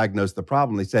before they diagnosed the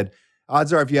problem. They said,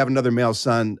 odds are if you have another male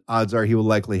son, odds are he will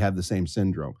likely have the same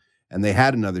syndrome. And they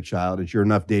had another child, and sure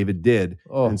enough, David did.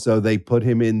 And so they put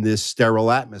him in this sterile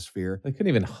atmosphere. They couldn't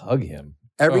even hug him.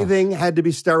 Everything had to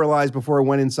be sterilized before it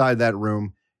went inside that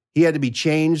room. He had to be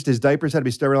changed. His diapers had to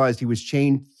be sterilized. He was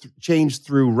changed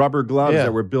through rubber gloves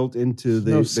that were built into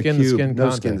the skin cube. to skin No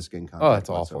contact. skin to skin contact. Oh, that's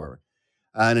whatsoever.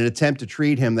 awful. In an attempt to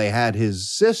treat him, they had his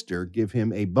sister give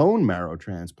him a bone marrow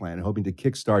transplant, hoping to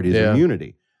kickstart his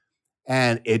immunity.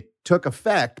 And it took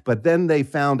effect, but then they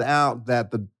found out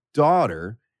that the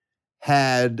daughter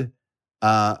had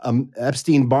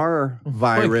Epstein-Barr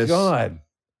virus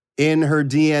in her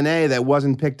DNA that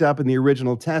wasn't picked up in the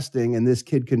original testing, and this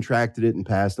kid contracted it and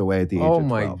passed away at the age of 12. Oh,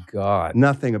 my God.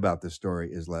 Nothing about this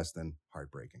story is less than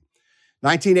heartbreaking.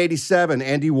 1987,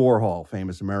 Andy Warhol,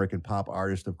 famous American pop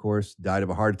artist, of course, died of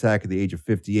a heart attack at the age of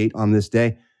 58 on this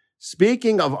day.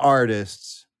 Speaking of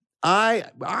artists, Yeah.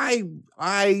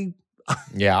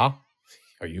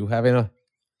 Are you having a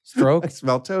stroke? I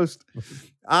smell toast.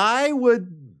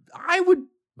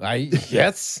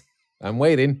 Yes. I'm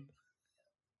waiting.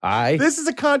 This is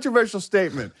a controversial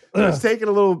statement. It's taken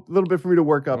a little bit for me to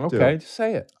work up to. Okay, just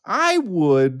say it. I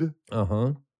would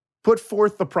put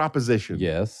forth the proposition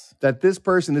that this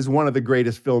person is one of the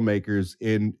greatest filmmakers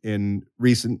in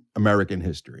recent American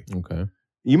history. Okay.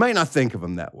 You might not think of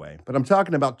him that way, but I'm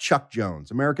talking about Chuck Jones,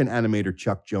 American animator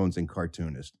Chuck Jones and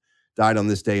cartoonist. Died on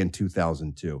this day in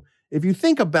 2002. If you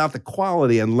think about the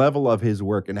quality and level of his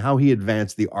work and how he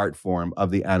advanced the art form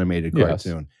of the animated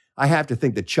cartoon, I have to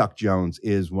think that Chuck Jones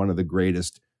is one of the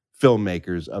greatest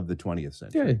filmmakers of the 20th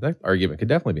century. Yeah, that argument could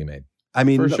definitely be made. I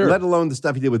mean, For sure. let alone the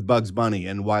stuff he did with Bugs Bunny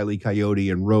and Wile E. Coyote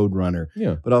and Roadrunner,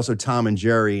 but also Tom and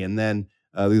Jerry, and then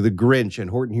the Grinch and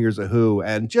Horton Hears a Who,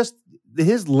 and just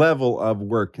his level of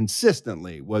work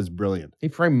consistently was brilliant. He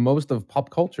framed most of pop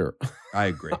culture. I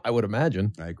agree. I would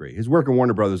imagine. I agree. His work in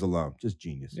Warner Brothers alone, just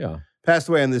genius. Yeah. Passed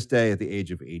away on this day at the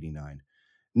age of 89.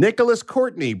 Nicholas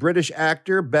Courtney, British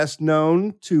actor, best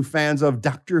known to fans of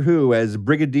Doctor Who as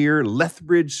Brigadier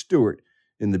Lethbridge Stewart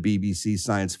in the BBC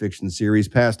science fiction series,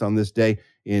 passed on this day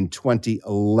in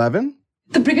 2011.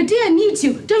 The Brigadier needs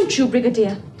you, don't you,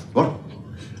 Brigadier? What?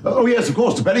 Oh, yes, of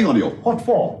course, depending on you. What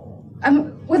for?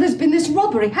 Well, there's been this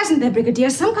robbery, hasn't there,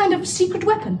 Brigadier? Some kind of secret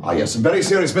weapon. Ah, yes, some very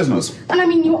serious business. And I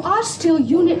mean, you are still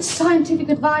UNIT's scientific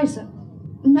advisor.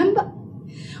 Remember?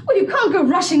 Well, you can't go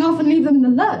rushing off and leave them in the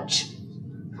lurch.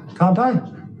 Can't I?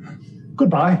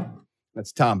 Goodbye.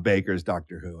 That's Tom Baker's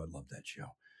Doctor Who. I love that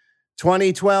show.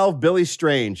 2012, Billy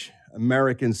Strange,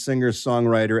 American singer,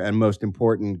 songwriter, and most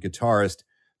important, guitarist,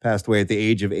 passed away at the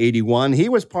age of 81. He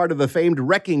was part of the famed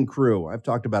Wrecking Crew. I've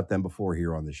talked about them before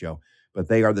here on the show, but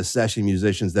they are the session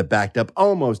musicians that backed up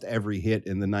almost every hit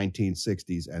in the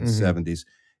 1960s and 70s.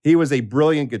 He was a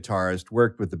brilliant guitarist,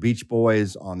 worked with the Beach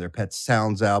Boys on their Pet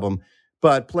Sounds album,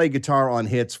 but played guitar on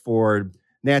hits for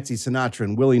Nancy Sinatra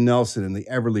and Willie Nelson and the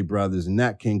Everly Brothers and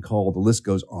Nat King Cole. The list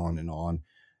goes on and on.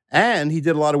 And he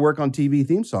did a lot of work on TV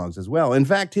theme songs as well. In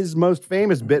fact, his most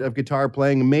famous bit of guitar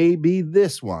playing may be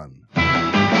this one.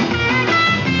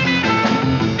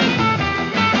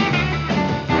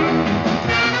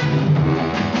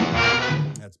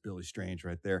 That's Billy Strange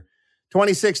right there.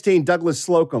 2016, Douglas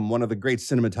Slocum, one of the great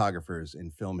cinematographers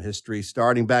in film history,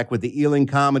 starting back with the Ealing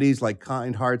comedies like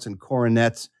Kind Hearts and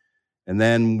Coronets, and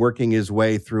then working his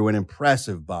way through an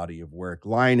impressive body of work.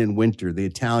 Lion in Winter, The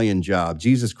Italian Job,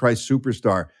 Jesus Christ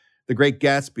Superstar, The Great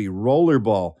Gatsby,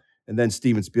 Rollerball, and then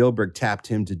Steven Spielberg tapped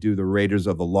him to do the Raiders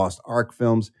of the Lost Ark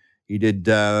films. He did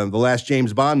the last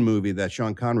James Bond movie that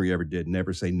Sean Connery ever did,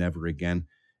 Never Say Never Again.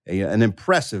 An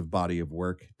impressive body of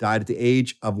work. Died at the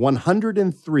age of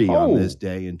 103 on this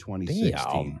day in 2016.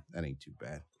 Damn. That ain't too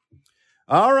bad.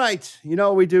 All right. You know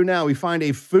what we do now? We find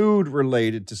a food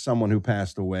related to someone who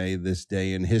passed away this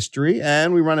day in history,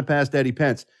 and we run it past Eddie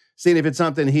Pence, seeing if it's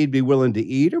something he'd be willing to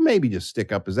eat or maybe just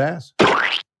stick up his ass.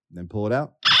 Then pull it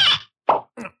out.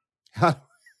 How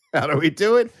do we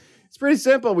do it? It's pretty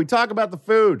simple. We talk about the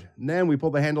food, and then we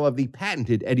pull the handle of the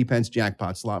patented Eddie Pence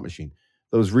jackpot slot machine.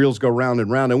 Those reels go round and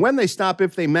round, and when they stop,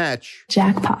 if they match,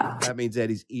 jackpot. That means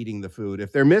Eddie's eating the food.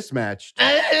 If they're mismatched,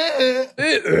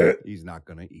 he's not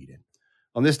going to eat it.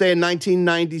 On this day in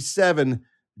 1997,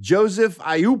 Joseph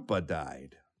Aiuppa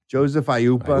died. Joseph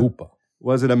Aiuppa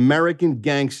was an American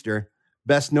gangster,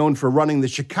 best known for running the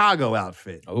Chicago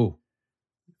outfit. From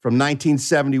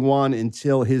 1971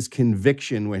 until his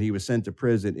conviction when he was sent to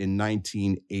prison in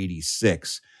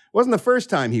 1986. It wasn't the first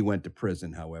time he went to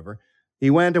prison, however. He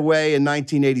went away in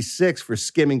 1986 for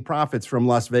skimming profits from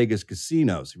Las Vegas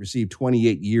casinos. He received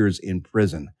 28 years in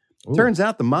prison. Turns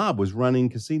out the mob was running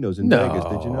casinos in Vegas.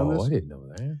 Did you know this? I didn't know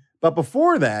that. But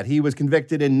before that, he was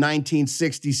convicted in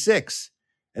 1966.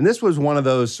 And this was one of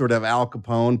those sort of Al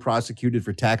Capone prosecuted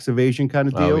for tax evasion kind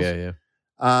of deals.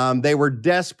 They were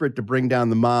desperate to bring down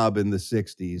the mob in the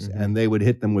 60s, and they would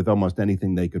hit them with almost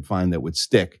anything they could find that would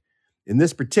stick. In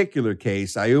this particular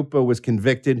case, Aiuppa was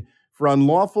convicted for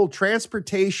unlawful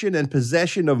transportation and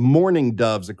possession of mourning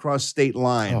doves across state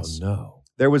lines. Oh, no.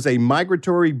 There was a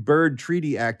Migratory Bird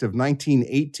Treaty Act of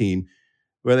 1918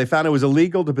 where they found it was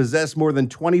illegal to possess more than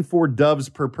 24 doves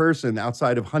per person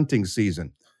outside of hunting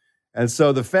season. And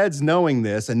so the feds, knowing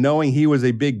this and knowing he was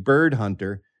a big bird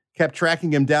hunter, kept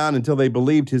tracking him down until they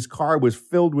believed his car was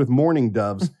filled with mourning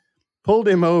doves, pulled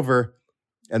him over,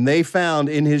 and they found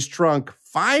in his trunk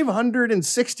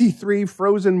 563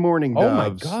 frozen mourning doves. Oh, my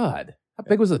God. How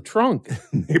big was the trunk?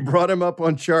 They brought him up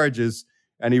on charges,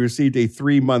 and he received a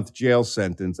 3-month jail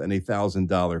sentence and a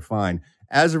 $1,000 fine.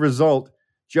 As a result,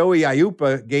 Joey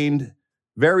Aiuppa gained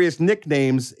various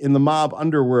nicknames in the mob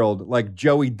underworld, like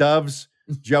Joey Doves,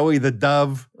 Joey the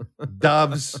Dove,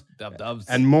 Doves, Doves,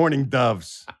 and Morning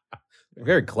Doves.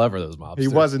 Very clever, those mobsters. He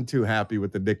wasn't too happy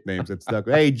with the nicknames that stuck.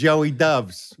 Hey, Joey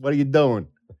Doves, what are you doing?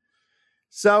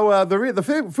 So the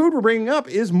food we're bringing up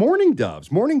is mourning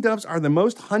doves. Mourning doves are the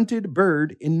most hunted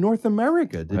bird in North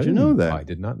America. Did you know that? I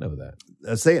did not know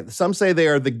that. Some say they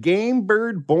are the game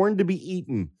bird born to be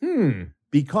eaten.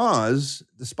 Because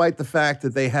despite the fact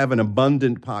that they have an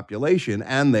abundant population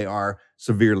and they are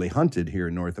severely hunted here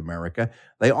in North America,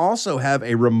 they also have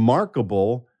a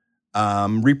remarkable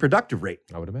reproductive rate.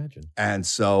 I would imagine. And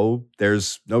so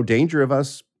there's no danger of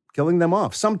us killing them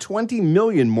off. Some 20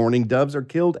 million mourning doves are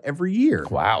killed every year.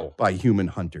 Wow. By human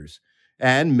hunters.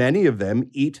 And many of them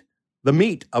eat the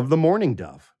meat of the mourning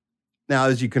dove. Now,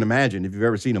 as you can imagine, if you've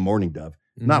ever seen a mourning dove,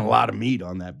 not a lot of meat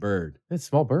on that bird. It's a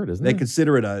small bird, isn't They it?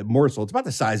 consider it a morsel. It's about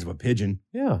the size of a pigeon.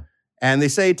 Yeah. And they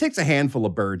say it takes a handful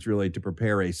of birds really to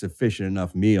prepare a sufficient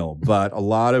enough meal. But a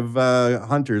lot of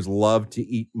hunters love to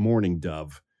eat mourning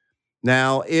dove.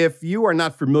 Now, if you are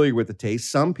not familiar with the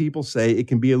taste, some people say it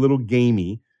can be a little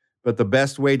gamey. But the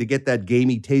best way to get that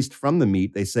gamey taste from the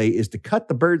meat, they say, is to cut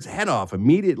the bird's head off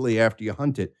immediately after you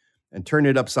hunt it and turn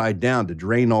it upside down to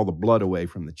drain all the blood away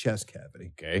from the chest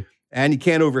cavity. Okay. And you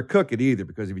can't overcook it either,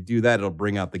 because if you do that, it'll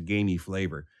bring out the gamey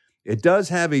flavor. It does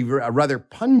have a rather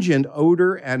pungent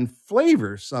odor and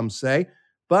flavor, some say,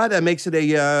 but it makes it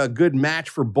a good match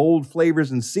for bold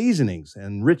flavors and seasonings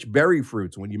and rich berry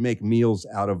fruits when you make meals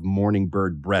out of mourning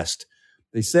bird breast.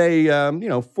 They say,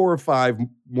 4 or 5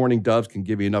 mourning doves can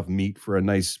give you enough meat for a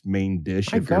nice main dish.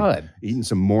 My if you're God. eating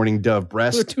some mourning dove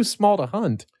breast. They're too small to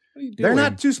hunt. What are you doing? They're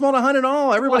not too small to hunt at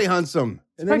all. Everybody hunts them.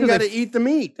 And then you got to eat the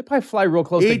meat. They probably fly real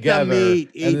close Eat the together. meat,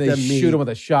 and eat then the they meat. shoot them with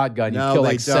a shotgun. You No, kill they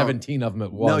like don't. 17 of them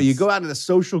at once. No, you go out in a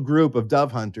social group of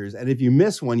dove hunters, and if you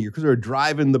miss one, you're sort of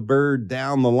driving the bird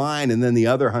down the line, and then the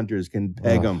other hunters can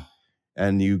peg them,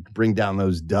 and you bring down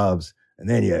those doves, and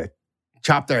then you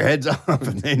chop their heads off,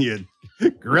 and then you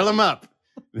grill them up.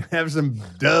 Have some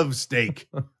dove steak.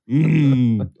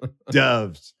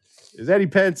 Doves. Is Eddie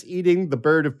Pence eating the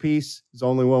bird of peace? There's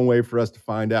only one way for us to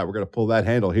find out. We're going to pull that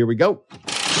handle. Here we go.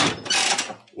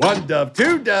 1 dove,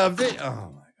 2 doves.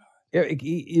 Oh, Yeah,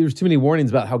 there's too many warnings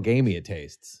about how gamey it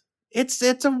tastes. it's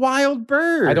a wild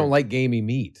bird. I don't like gamey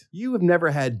meat. You have never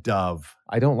had dove.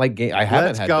 I don't like game. I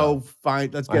haven't had dove.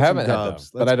 Let's I get haven't some had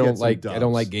doves. dove, but I don't some like. I don't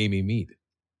doves. like gamey meat.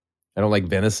 I don't like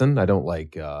venison. I don't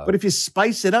like. But if you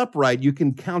spice it up right, you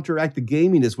can counteract the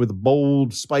gaminess with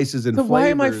bold spices and So flavors. why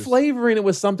am I flavoring it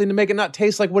with something to make it not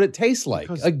taste like what it tastes like?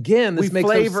 Again, this we makes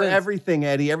flavor no sense. everything,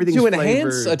 Eddie. Everything's to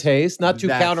enhance flavored. a taste, not to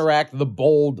That's- counteract the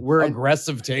bold,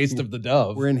 aggressive taste of the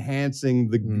dove. We're enhancing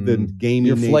the gamey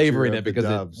You're nature flavoring of it the because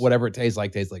doves. whatever it tastes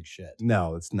like shit.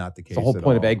 No, it's not the case. It's the whole at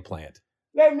point of all. eggplant.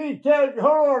 Let me tell you,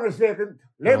 hold on a second.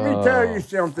 Let me tell you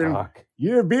something. fuck.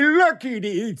 You'll be lucky to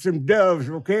eat some doves,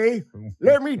 okay?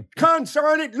 Let me,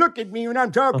 consort it, look at me when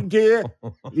I'm talking to you.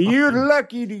 You're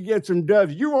lucky to get some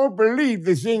doves. You won't believe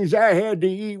the things I had to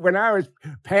eat when I was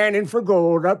panning for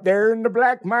gold up there in the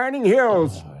Black Mining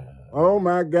Hills. Oh,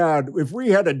 my God. If we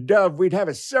had a dove, we'd have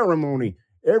a ceremony.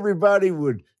 Everybody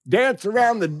would dance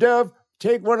around the dove,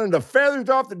 take one of the feathers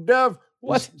off the dove,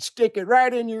 stick it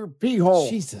right in your pee hole.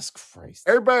 Jesus Christ.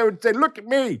 Everybody would say, look at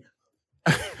me.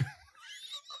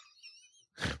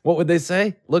 What would they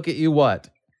say? Look at you what?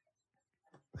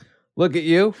 Look at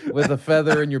you with a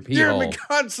feather in your pee Dear hole. me,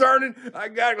 God, Sergeant, I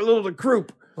got a little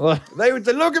croup. They would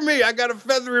say, look at me, I got a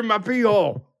feather in my pee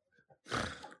hole.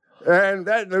 And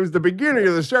that was the beginning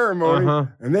of the ceremony.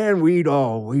 And then we'd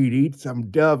eat some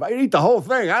dove. I'd eat the whole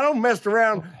thing. I don't mess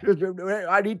around.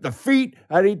 I'd eat the feet.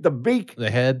 I'd eat the beak.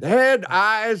 The head. The head,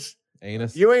 eyes.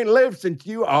 Anus. You ain't lived since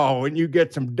and you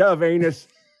get some dove anus.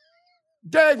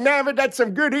 Dag nabbit, that's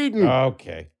some good eating.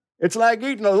 Okay. It's like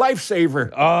eating a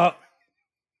lifesaver.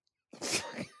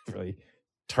 Really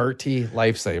turty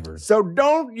lifesaver. So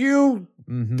don't you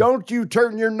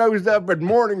turn your nose up at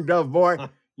mourning dove, boy.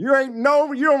 You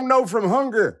don't know from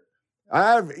hunger.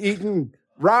 I've eaten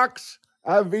rocks.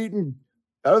 I've eaten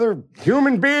other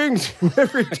human beings,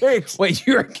 whatever it takes. Wait,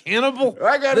 you're a cannibal?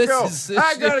 I gotta go. This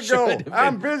I gotta should go. have been-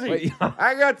 I'm busy. Wait,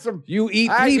 I got some. You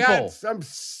eat I people. got some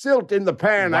silt in the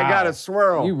pan. I Wow. gotta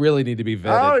swirl. You really need to be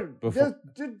vetted before.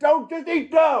 Don't just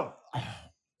eat dove.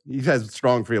 He has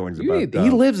strong feelings about He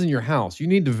lives in your house. You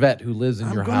need to vet who lives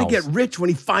in your house. I'm going to get rich when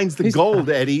he finds the gold,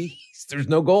 Eddie. There's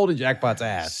no gold in Jackpot's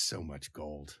ass. So much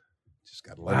gold. Just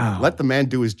got to let the man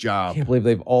do his job. I can't believe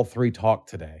they've all three talked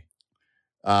today.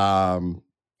 Where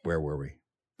were we?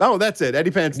 Oh, that's it.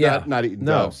 Eddie Pants not eating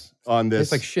doves on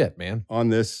this. Tastes like shit, man. On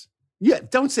this. Yeah,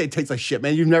 don't say it tastes like shit,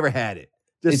 man. You've never had it.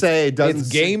 Just say it doesn't. It's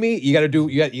gamey. You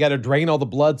got to drain all the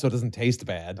blood so it doesn't taste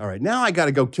bad. All right, now I got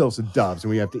to go kill some doves,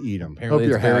 and we have to eat them. Apparently, Hope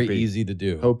you're it's very happy. easy to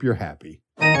do. Hope you're happy.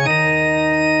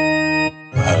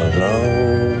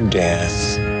 Hello,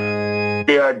 death.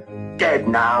 You're dead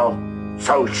now,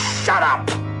 so shut up.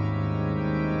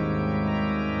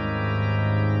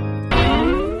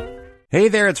 Hey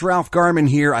there, it's Ralph Garman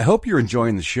here. I hope you're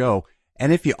enjoying the show.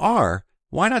 And if you are,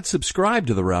 why not subscribe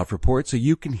to the Ralph Report so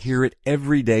you can hear it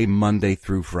every day, Monday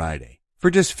through Friday? For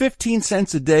just 15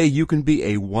 cents a day, you can be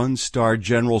a 1-star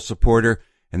general supporter,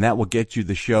 and that will get you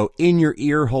the show in your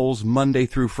ear holes Monday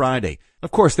through Friday.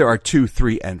 Of course, there are 2,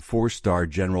 3, and 4-star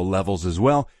general levels as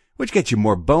well, which get you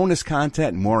more bonus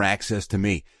content and more access to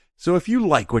me. So if you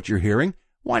like what you're hearing,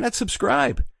 why not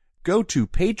subscribe? Go to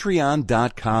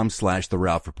patreon.com/The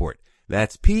Ralph Report.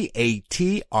 That's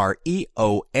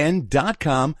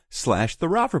patreon.com/The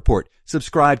Ralph Report.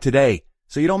 Subscribe today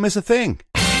so you don't miss a thing.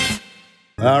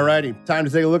 All righty, time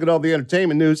to take a look at all the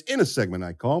entertainment news in a segment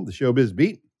I call the Showbiz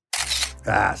Beat.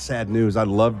 Sad news. I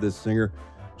love this singer.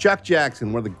 Chuck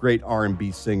Jackson, one of the great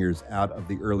R&B singers out of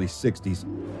the early 60s,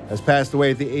 has passed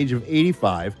away at the age of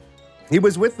 85. He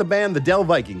was with the band The Del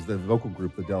Vikings, the vocal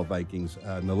group The Del Vikings,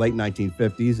 in the late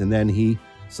 1950s, and then he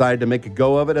decided to make a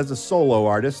go of it as a solo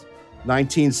artist.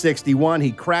 1961,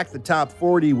 he cracked the top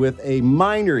 40 with a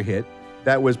minor hit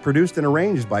that was produced and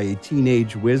arranged by a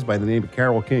teenage whiz by the name of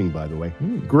Carole King, by the way.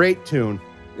 Great tune.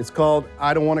 It's called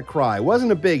I Don't Want to Cry. It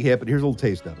wasn't a big hit, but here's a little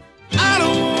taste of it. I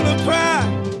don't want to cry.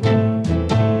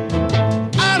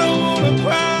 I don't want to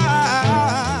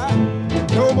cry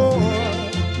no more.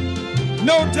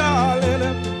 No,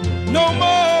 darling, no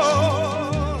more.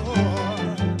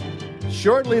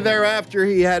 Shortly thereafter,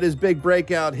 he had his big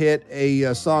breakout hit,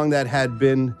 a song that had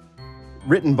been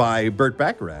written by Burt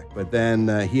Bacharach, but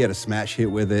then he had a smash hit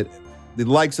with it. The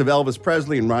likes of Elvis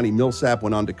Presley and Ronnie Millsap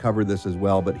went on to cover this as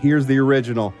well, but here's the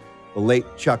original, the late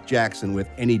Chuck Jackson with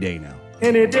Any Day Now.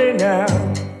 Any day now,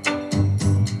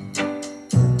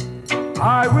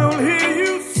 I will hear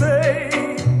you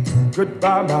say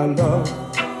goodbye, my love,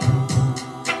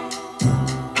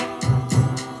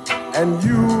 and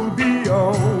you'll be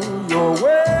on your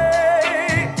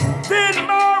way. Then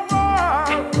my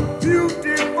wild,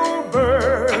 beautiful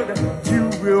bird, you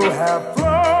will have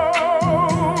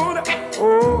flown.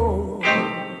 Oh,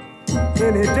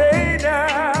 any day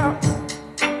now,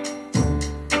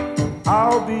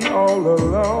 I'll be all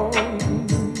alone.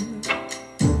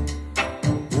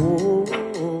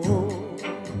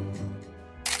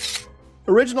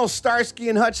 Original Starsky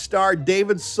and Hutch star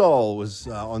David Soul was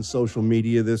on social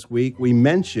media this week. We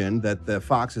mentioned that the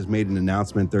Fox has made an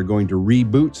announcement they're going to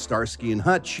reboot Starsky and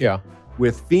Hutch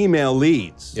with female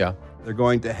leads. Yeah. They're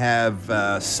going to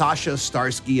have Sasha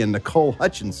Starsky and Nicole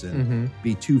Hutchinson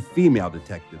be two female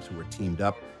detectives who were teamed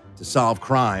up to solve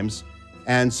crimes.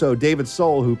 And so David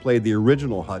Soul, who played the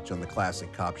original Hutch on the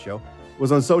classic cop show,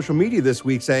 was on social media this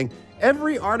week saying,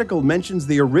 every article mentions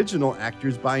the original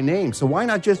actors by name, so why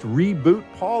not just reboot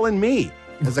Paul and me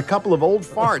as a couple of old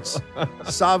farts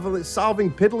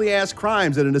solving piddly-ass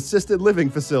crimes at an assisted living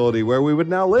facility where we would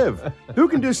now live? Who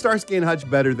can do Starsky and Hutch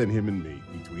better than him and me?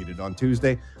 He tweeted on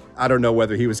Tuesday. I don't know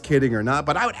whether he was kidding or not,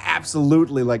 but I would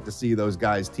absolutely like to see those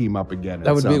guys team up again.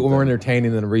 That would be more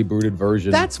entertaining than a rebooted version.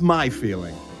 That's my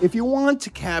feeling. If you want to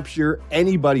capture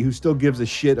anybody who still gives a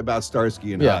shit about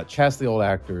Starsky and Hutch, cast the old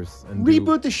actors and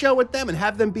reboot the show with them and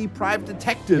have them be private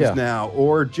detectives now,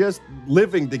 or just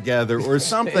living together or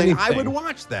something. I would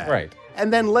watch that. Right.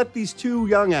 And then let these two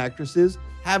young actresses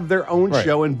have their own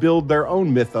show and build their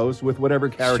own mythos with whatever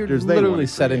characters they want. Literally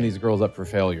setting these girls up for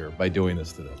failure by doing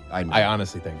this to them. I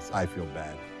honestly think so. I feel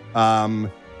bad.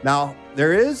 Now,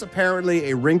 there is apparently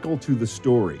a wrinkle to the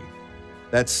story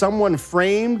that someone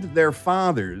framed their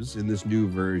fathers in this new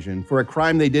version for a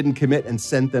crime they didn't commit and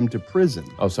sent them to prison.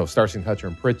 Oh, so Starsky and Hutch are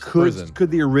in prison. Could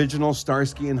the original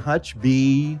Starsky and Hutch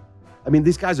be... I mean,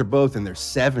 these guys are both in their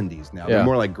 70s now. They're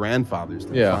more like grandfathers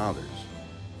than fathers.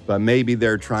 But maybe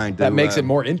they're trying to... That makes it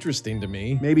more interesting to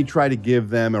me. Maybe try to give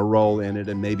them a role in it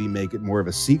and maybe make it more of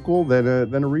a sequel than a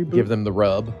reboot. Give them the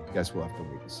rub. Guess we'll have to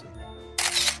wait and see.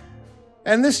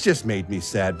 And this just made me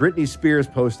sad. Britney Spears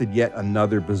posted yet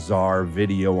another bizarre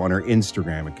video on her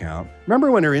Instagram account.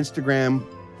 Remember when her Instagram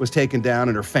was taken down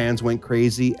and her fans went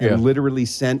crazy and literally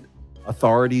sent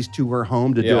authorities to her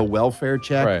home to do a welfare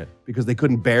check because they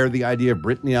couldn't bear the idea of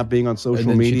Britney not being on social and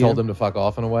then media. She told them to fuck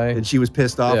off in a way. And she was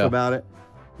pissed off about it.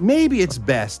 Maybe it's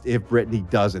best if Britney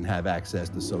doesn't have access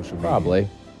to social media. Probably.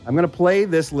 I'm going to play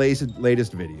this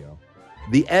latest video.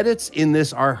 The edits in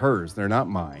this are hers. They're not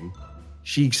mine.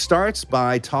 She starts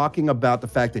by talking about the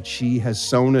fact that she has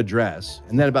sewn a dress.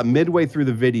 And then about midway through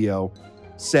the video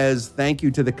says thank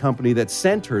you to the company that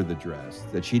sent her the dress,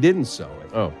 that she didn't sew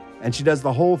it. Oh. And she does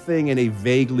the whole thing in a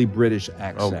vaguely British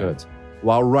accent. Oh, good.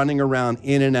 While running around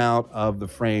in and out of the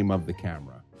frame of the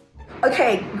camera.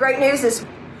 Okay, great news is,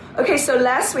 okay, so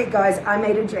last week, guys, I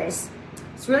made a dress.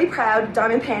 It's really proud,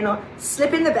 diamond panel,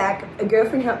 slip in the back, a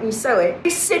girlfriend helped me sew it.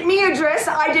 They sent me a dress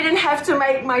I didn't have to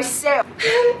make myself.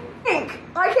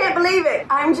 I can't believe it.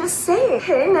 I'm just saying,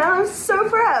 okay, now I'm so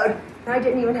proud. I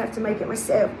didn't even have to make it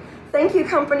myself. Thank you,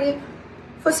 company,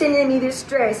 for sending me this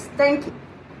dress. Thank you.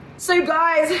 So,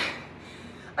 guys,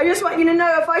 I just want you to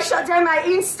know if I shut down my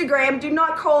Instagram, do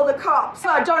not call the cops.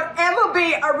 Don't ever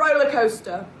be a roller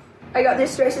coaster. I got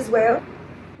this dress as well.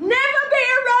 Never be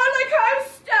a roller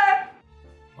coaster!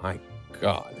 My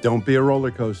God. Don't be a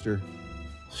roller coaster.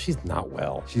 She's not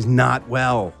well. She's not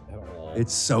well. At all.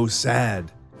 It's so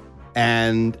sad.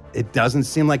 And it doesn't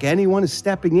seem like anyone is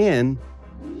stepping in.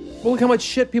 Well, look how much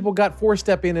shit people got for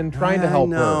stepping in and trying to help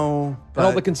her. And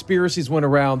all the conspiracies went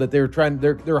around that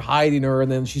they're hiding her,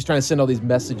 and then she's trying to send all these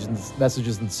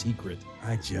messages in secret.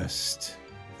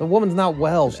 The woman's not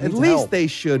well. She At needs least help. they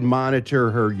should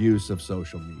monitor her use of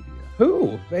social media.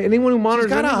 Who? Anyone who monitors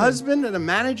She's got a anything. husband and a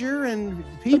manager and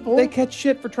people. They catch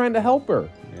shit for trying to help her.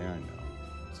 Yeah, I know.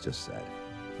 It's just sad.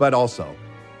 But also,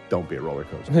 don't be a roller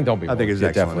coaster. Don't be. I think it's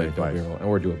excellent definitely advice. don't be a roller, and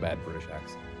we're doing bad British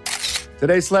accent.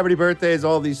 Today's celebrity birthdays,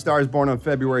 all these stars born on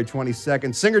February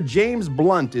 22nd. Singer James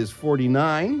Blunt is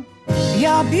 49.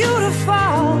 You're beautiful.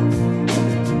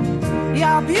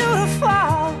 You're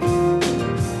beautiful.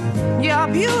 You're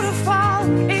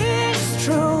beautiful. It's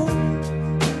true.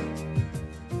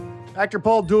 Actor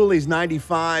Paul Dooley's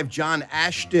 95. John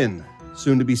Ashton,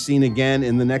 soon to be seen again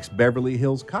in the next Beverly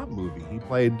Hills Cop movie. He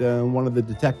played one of the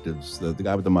detectives, the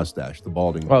guy with the mustache, the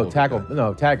balding. Oh, older Taggart. guy.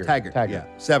 No, Taggart. Taggart, yeah.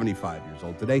 75 years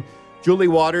old today. Julie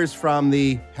Waters from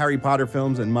the Harry Potter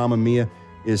films and Mamma Mia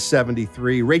is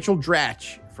 73. Rachel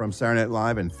Dratch from Saturday Night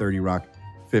Live and 30 Rock,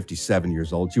 57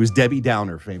 years old. She was Debbie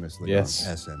Downer famously on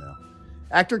SNL.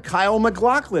 Actor Kyle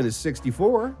MacLachlan is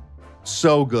 64.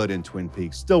 So good in Twin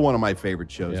Peaks. Still one of my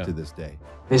favorite shows to this day.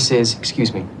 This is,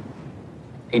 excuse me,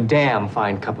 a damn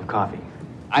fine cup of coffee.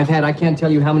 I've had, I can't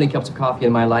tell you how many cups of coffee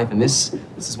in my life, and this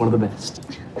is one of the best.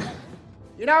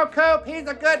 You know, Coop, he's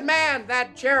a good man,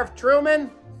 that Sheriff Truman.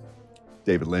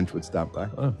 David Lynch would stop by.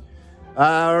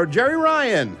 Jerry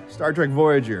Ryan, Star Trek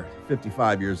Voyager,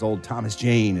 55 years old. Thomas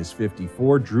Jane is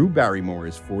 54. Drew Barrymore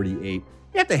is 48. You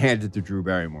have to hand it to Drew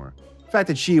Barrymore. The fact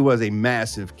that she was a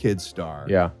massive kid star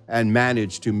and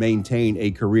managed to maintain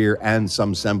a career and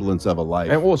some semblance of a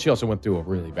life. And well, she also went through a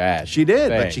really bad. She did,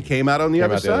 thing. but she came out on the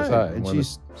other side, and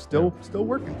she's still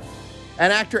working.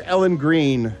 And actor Ellen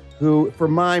Greene, who, for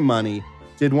my money,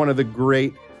 did one of the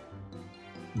great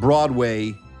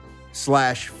Broadway /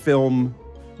 film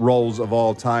roles of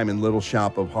all time in Little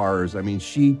Shop of Horrors. I mean,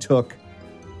 she took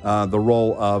the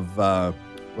role of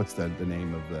what's the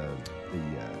name of the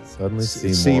Suddenly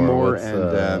Seymour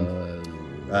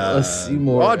and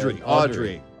Seymour.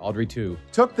 Audrey 2.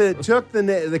 Took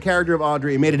the character of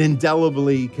Audrey and made it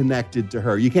indelibly connected to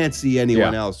her. You can't see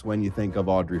anyone else when you think of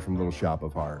Audrey from Little Shop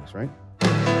of Horrors, right?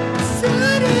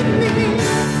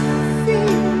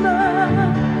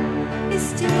 Is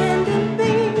standing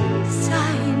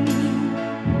beside me.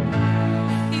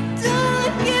 You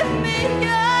don't give me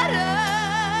your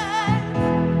love.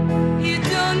 You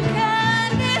don't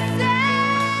condescend.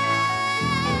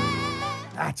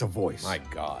 That's a voice. My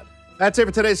God. That's it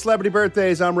for today's Celebrity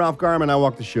Birthdays. I'm Ralph Garman. I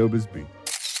walk the showbiz beat.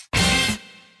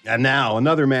 And now,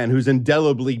 another man who's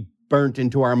indelibly burnt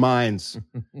into our minds.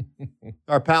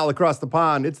 Our pal across the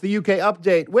pond. It's the UK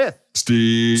Update with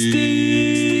Steve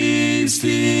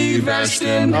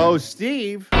Ashton. Oh,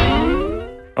 Steve.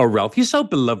 Oh, Ralph, you're so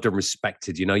beloved and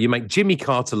respected. You know, you make Jimmy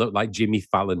Carter look like Jimmy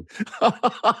Fallon.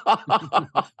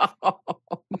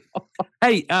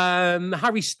 Hey,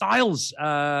 Harry Styles,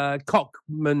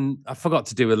 Cockman, I forgot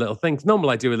to do a little thing.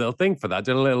 Normally I do a little thing for that. I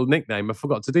did a little nickname. I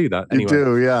forgot to do that. Anyway, You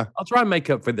do, yeah. I'll try and make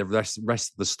up for the rest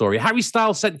of the story. Harry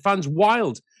Styles sent fans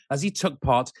wild as he took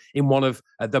part in one of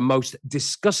the most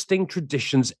disgusting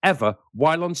traditions ever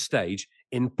while on stage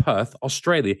in Perth,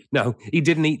 Australia. No, he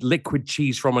didn't eat liquid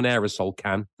cheese from an aerosol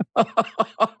can.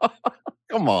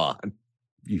 Come on.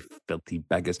 You filthy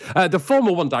beggars. The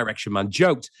former One Direction man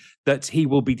joked that he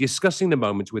will be discussing the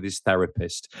moment with his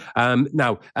therapist.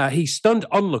 Now, he stunned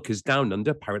onlookers down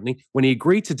under, apparently, when he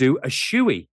agreed to do a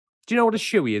shoey. Do you know what a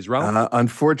shoey is, Ralph?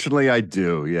 Unfortunately, I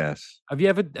do, yes. Have you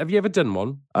ever done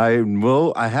one?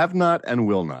 I have not and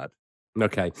will not.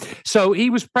 Okay. So he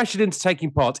was pressured into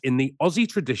taking part in the Aussie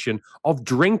tradition of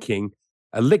drinking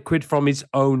a liquid from his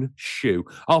own shoe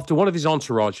after one of his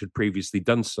entourage had previously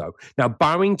done so. Now,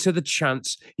 bowing to the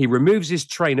chance, he removes his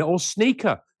trainer or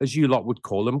sneaker, as you lot would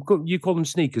call them. You call them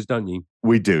sneakers, don't you?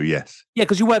 We do, yes. Yeah,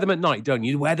 because you wear them at night, don't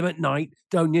you? You wear them at night,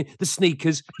 don't you? The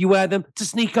sneakers, you wear them to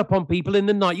sneak up on people in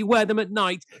the night. You wear them at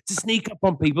night to sneak up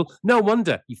on people. No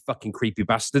wonder, you fucking creepy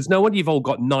bastards. No wonder you've all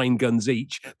got 9 guns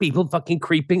each. People fucking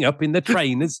creeping up in the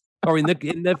trainers or in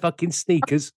their fucking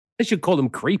sneakers. They should call them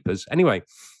creepers. Anyway,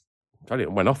 I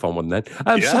went off on one then.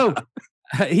 So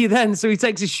he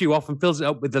takes his shoe off and fills it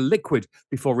up with the liquid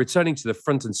before returning to the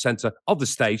front and center of the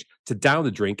stage to down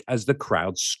the drink as the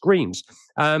crowd screams.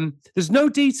 There's no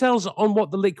details on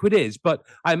what the liquid is, but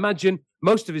I imagine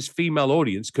most of his female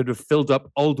audience could have filled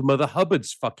up old Mother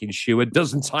Hubbard's fucking shoe a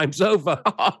dozen times over.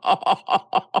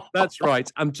 That's right.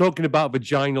 I'm talking about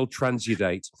vaginal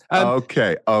transudate.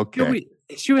 Okay.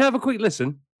 Should we have a quick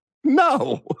listen?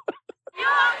 No.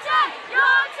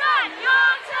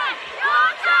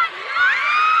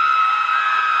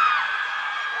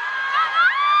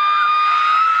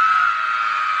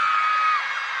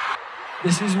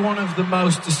 This is one of the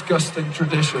most disgusting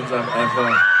traditions I've ever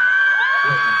witnessed.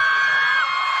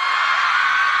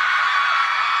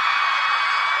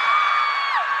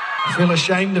 I feel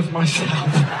ashamed of myself.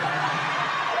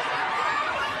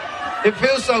 It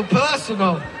feels so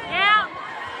personal. Yeah.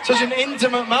 Such an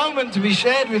intimate moment to be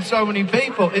shared with so many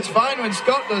people. It's fine when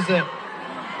Scott does it.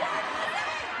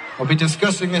 I'll be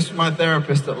discussing this with my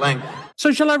therapist at length.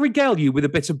 So shall I regale you with a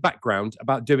bit of background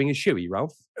about doing a shoey,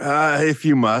 Ralph? If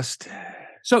you must.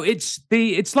 So it's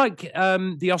like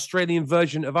the Australian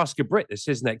version of Ask a Brit, this,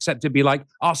 isn't it? Except it'd be like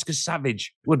Ask a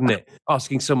Savage, wouldn't it?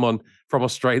 Asking someone from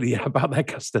Australia about their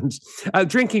customs.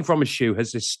 Drinking from a shoe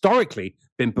has historically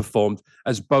been performed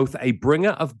as both a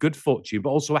bringer of good fortune, but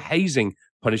also a hazing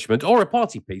punishment or a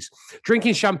party piece.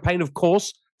 Drinking champagne, of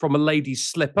course, from a lady's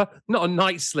slipper, not a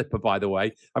night slipper, by the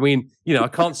way. I mean, I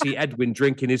can't see Edwin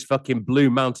drinking his fucking Blue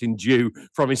Mountain Dew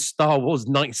from his Star Wars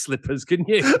night slippers, can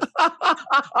you?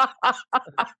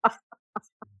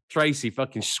 Tracy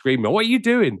fucking screaming, what are you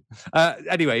doing?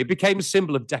 Anyway, it became a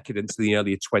symbol of decadence in the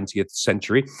earlier 20th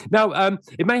century. Now,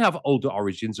 it may have older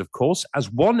origins, of course,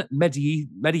 as one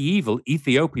medieval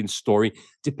Ethiopian story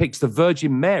depicts the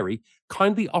Virgin Mary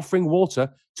kindly offering water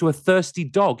to a thirsty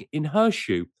dog in her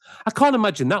shoe. I can't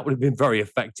imagine that would have been very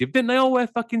effective. Didn't they all wear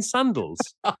fucking sandals?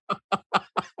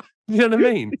 You know what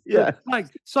I mean? Yeah.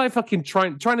 It's like fucking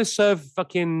trying to serve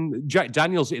fucking Jack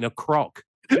Daniels in a crock.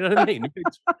 You know what I mean?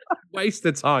 It's a waste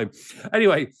of time.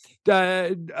 Anyway,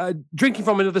 drinking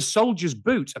from another soldier's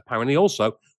boot apparently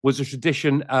also was a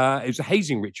tradition. It was a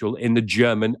hazing ritual in the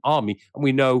German army, and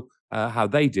we know how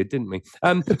they did, didn't we?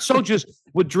 Soldiers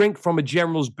would drink from a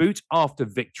general's boot after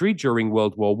victory during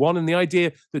World War I, and the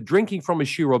idea that drinking from a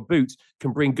shoe or boot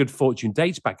can bring good fortune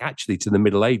dates back actually to the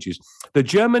Middle Ages. The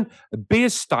German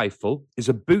Bierstiefel is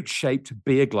a boot-shaped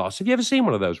beer glass. Have you ever seen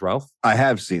one of those, Ralph? I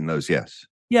have seen those, yes.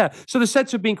 Yeah, so they're said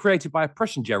to have been created by a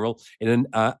Prussian general in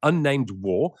an unnamed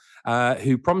war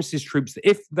who promised his troops that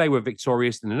if they were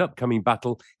victorious in an upcoming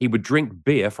battle, he would drink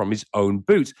beer from his own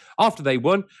boot. After they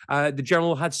won, the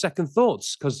general had second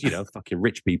thoughts because, fucking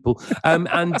rich people,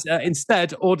 and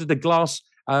instead ordered a glass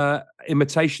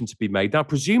imitation to be made. Now,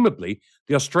 presumably,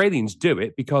 the Australians do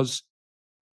it because,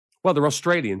 well, they're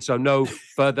Australian, so no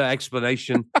further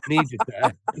explanation needed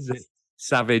there, is it?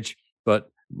 Savage, but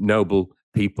noble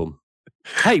people.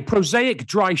 Hey, prosaic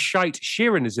dry shite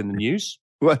Sheeran is in the news.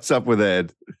 What's up with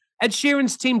Ed? Ed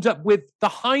Sheeran's teamed up with the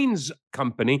Heinz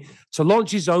company to launch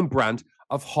his own brand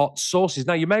of hot sauces.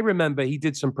 Now, you may remember he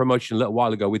did some promotion a little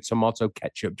while ago with tomato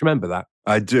ketchup. Do you remember that?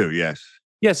 I do, yes.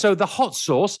 Yeah, so the hot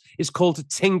sauce is called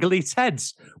Tingly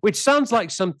Ted's, which sounds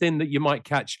like something that you might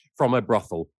catch from a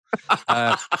brothel.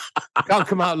 Can't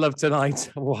come out, love, tonight.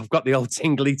 Oh, I've got the old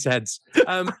Tingly Ted's.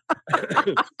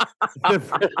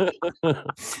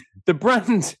 The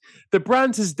brand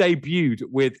has debuted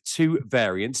with 2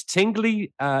 variants: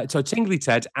 Tingly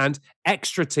Ted and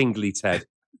Extra Tingly Ted.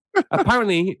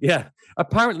 Apparently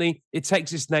it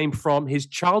takes its name from his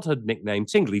childhood nickname,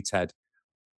 Tingly Ted.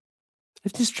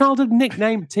 It's his childhood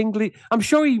nickname, Tingly. I'm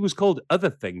sure he was called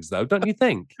other things, though, don't you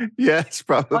think? Yes,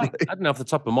 probably. I don't know off the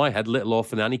top of my head. Little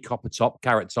Orphan Annie, Copper Top,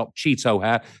 Carrot Top, Cheeto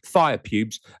Hair, Fire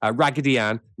Pubes, Raggedy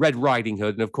Ann, Red Riding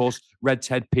Hood, and of course, Red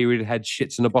Ted, Period Head,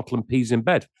 Shits in a Bottle and Peas in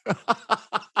Bed.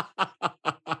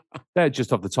 They're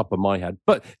just off the top of my head.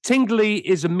 But tingly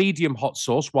is a medium hot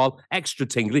sauce, while extra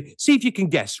tingly. See if you can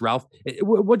guess, Ralph.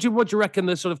 What do you reckon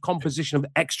the sort of composition of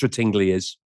extra tingly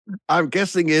is? I'm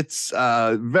guessing it's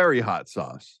very hot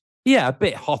sauce. Yeah, a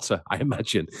bit hotter, I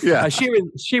imagine. Yeah.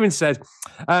 Sheeran says,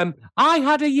 I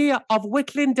had a year of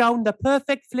whittling down the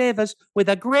perfect flavors with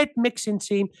a great mixing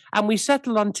team, and we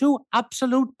settled on 2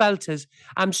 absolute belters.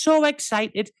 I'm so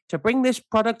excited to bring this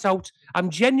product out.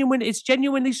 It's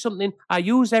genuinely something I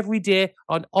use every day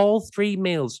on all 3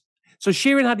 meals. So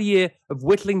Sheeran had a year of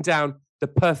whittling down the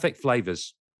perfect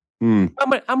flavors. How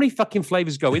many fucking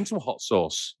flavors go into a hot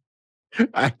sauce?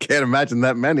 I can't imagine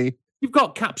that many. You've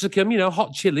got capsicum,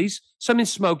 hot chilies, something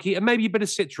smoky, and maybe a bit of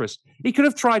citrus. He could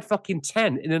have tried fucking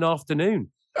 10 in an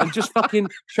afternoon and just fucking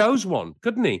chose one,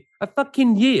 couldn't he? A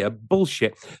fucking year?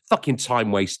 Bullshit. Fucking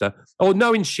time waster. Or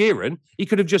knowing Sheeran, he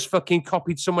could have just fucking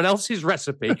copied someone else's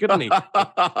recipe, couldn't he?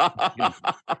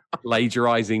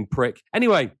 Plagiarizing prick.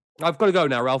 Anyway, I've got to go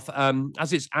now, Ralph.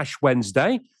 As it's Ash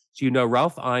Wednesday, so you know,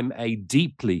 Ralph, I'm a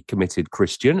deeply committed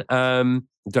Christian.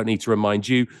 Don't need to remind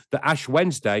you that Ash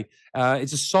Wednesday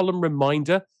is a solemn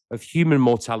reminder of human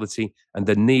mortality and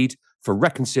the need for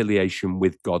reconciliation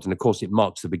with God. And of course, it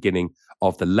marks the beginning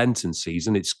of the Lenten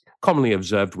season. It's commonly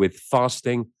observed with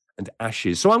fasting and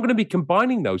ashes. So I'm going to be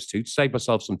combining those two to save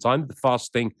myself some time, the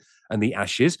fasting and the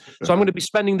ashes. So I'm going to be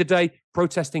spending the day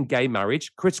protesting gay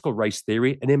marriage, critical race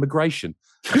theory, and immigration.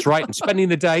 That's right. I'm spending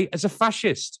the day as a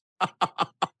fascist.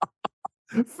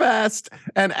 Fast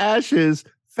and ashes.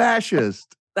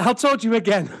 Fascist. I'll talk to you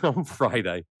again on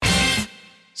Friday.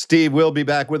 Steve will be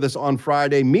back with us on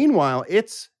Friday. Meanwhile,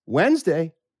 it's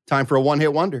Wednesday. Time for a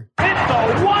one-hit wonder. It's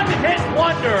a one-hit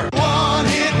wonder.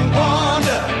 One-hit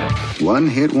wonder.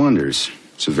 One-hit wonders.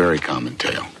 It's a very common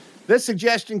tale. This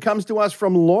suggestion comes to us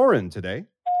from Lauren today.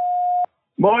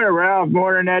 Morning, Ralph.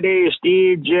 Morning, Eddie,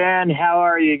 Steve, Jen. How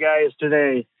are you guys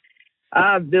today?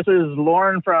 This is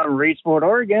Lauren from Reedsport,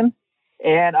 Oregon.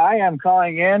 And I am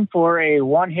calling in for a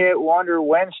one-hit wonder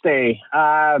Wednesday.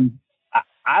 I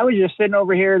was just sitting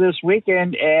over here this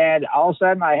weekend, and all of a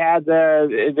sudden I had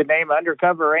the name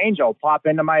Undercover Angel pop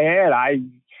into my head. I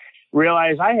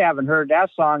realized I haven't heard that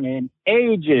song in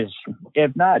ages,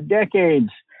 if not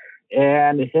decades.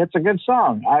 And it's a good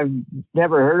song. I've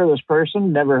never heard of this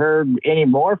person, never heard any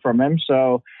more from him.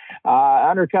 So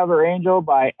Undercover Angel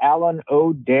by Alan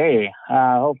O'Day.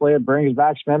 Hopefully it brings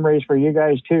back some memories for you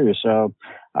guys too. So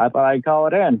I thought I'd call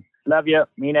it in. Love you.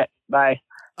 Mean it. Bye.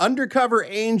 Undercover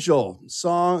Angel,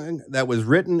 song that was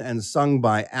written and sung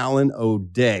by Alan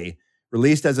O'Day.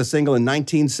 Released as a single in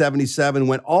 1977,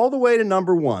 went all the way to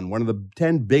number 1, one of the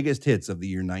 10 biggest hits of the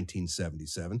year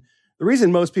 1977. The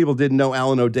reason most people didn't know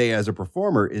Alan O'Day as a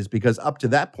performer is because up to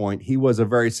that point, he was a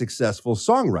very successful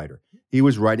songwriter. He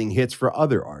was writing hits for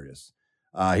other artists.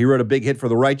 He wrote a big hit for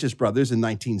the Righteous Brothers in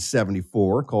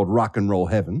 1974 called Rock and Roll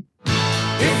Heaven.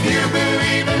 If you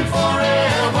believe in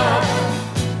forever,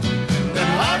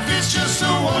 then life is just a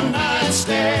one-night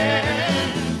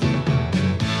stand.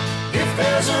 If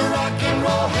there's a rock and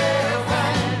roll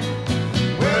heaven,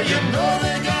 well, you know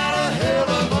they got a hell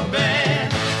of a band.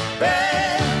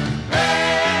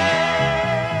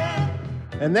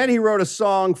 And then he wrote a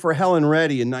song for Helen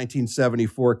Reddy in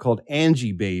 1974 called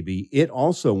Angie Baby. It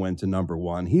also went to number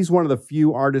 1. He's one of the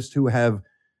few artists who have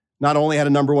not only had a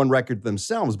number 1 record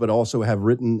themselves, but also have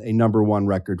written a number 1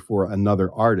 record for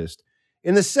another artist.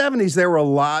 In the 70s, there were a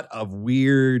lot of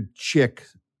weird chick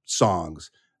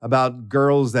songs about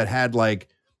girls that had like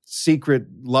secret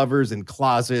lovers in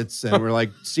closets and were like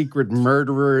secret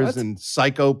murderers and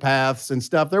psychopaths and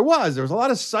stuff. There was a lot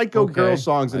of psycho girl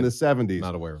songs in the 70s.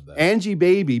 Not aware of that. Angie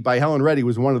Baby by Helen Reddy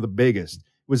was one of the biggest. It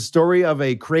was a story of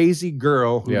a crazy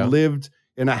girl who lived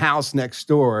in a house next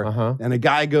door, and a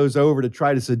guy goes over to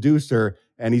try to seduce her,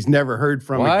 and he's never heard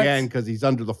from again because he's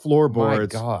under the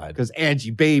floorboards. My God. Because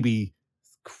Angie Baby,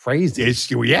 crazy.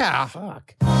 Yeah.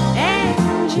 Fuck.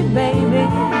 Angie, baby,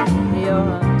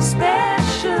 you're a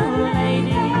special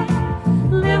lady,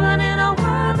 living in a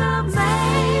world of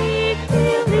make-believe.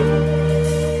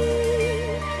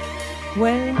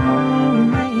 Well,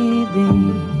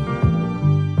 maybe.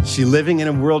 She living in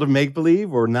a world of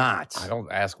make-believe or not? I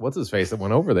don't ask what's his face that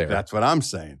went over there. That's what I'm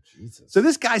saying. Jesus. So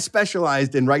this guy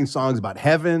specialized in writing songs about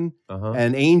heaven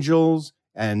and angels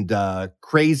and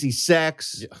crazy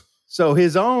sex. Yeah. So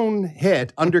his own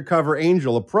hit, Undercover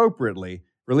Angel, appropriately,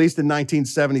 released in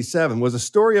 1977, was a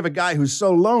story of a guy who's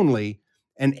so lonely,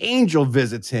 an angel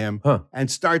visits him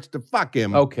and starts to fuck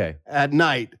him at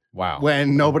night. Wow.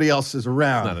 When nobody else is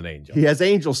around. It's not an angel. He has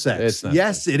angel sex. It's not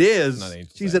Yes, it is. not angel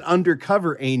She's an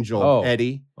undercover angel, Oh.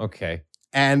 Eddie. Okay.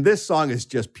 And this song is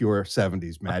just pure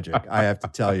 70s magic, I have to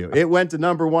tell you. It went to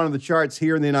number 1 on the charts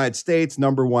here in the United States,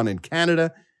 number 1 in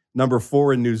Canada, number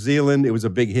 4 in New Zealand. It was a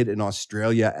big hit in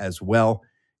Australia as well.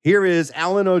 Here is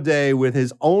Alan O'Day with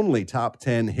his only top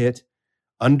 10 hit,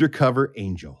 Undercover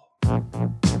Angel.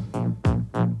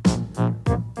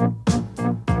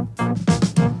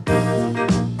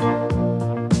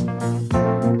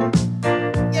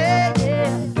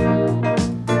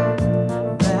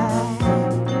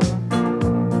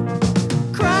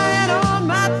 Crying on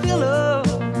my pillow,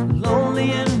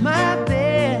 lonely in my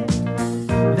bed.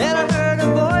 Then I heard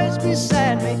a voice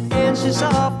beside me, and she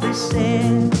softly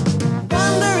said,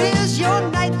 "Wonder is your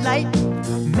nightlight,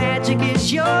 magic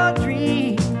is your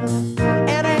dream."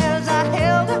 And as I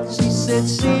held her, she said,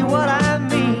 "See what I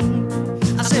mean?"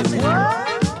 I said, "What?"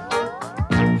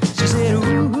 She said,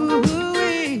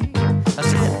 "Ooh-wee." I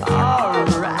said, "All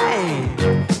right."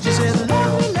 She said,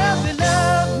 "Love me, love me,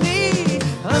 love me,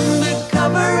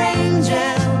 undercover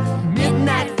angel,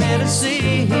 midnight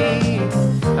fantasy.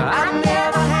 I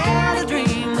never had a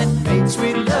dream that made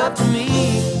sweet love to me.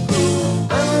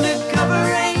 Undercover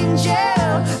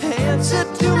angel, answer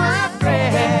to my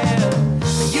prayer.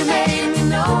 You made me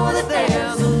know that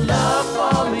there's a love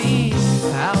for me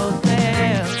out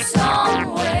there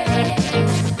somewhere.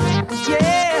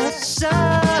 Yeah,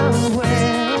 somewhere."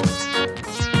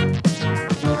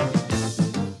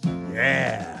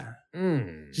 Yeah.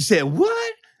 She said,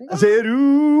 "What?" I said,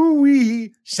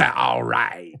 "Ooh-wee." She said, "All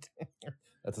right."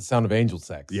 That's the sound of angel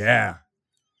sex. Yeah.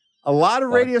 A lot of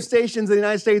radio stations in the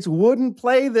United States wouldn't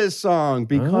play this song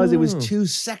because it was too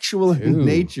sexual in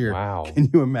nature. Wow. Can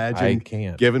you imagine, I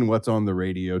can't. given what's on the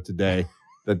radio today,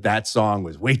 that song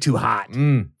was way too hot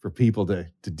for people to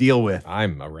deal with?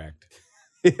 I'm erect.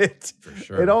 For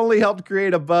sure. It only helped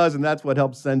create a buzz, and that's what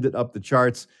helped send it up the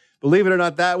charts. Believe it or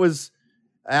not, that was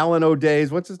Alan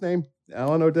O'Day's, what's his name?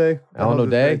 Alan O'Day? Alan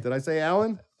O'Day? Did I say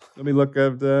Alan? Let me look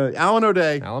up the Alan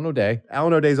O'Day. Alan O'Day.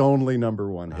 Alan O'Day's only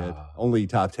number 1 hit, only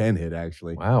top 10 hit,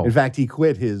 actually. Wow. In fact, he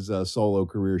quit his solo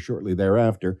career shortly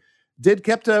thereafter.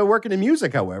 Kept working in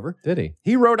music, however. Did he?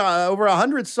 He wrote over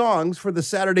 100 songs for the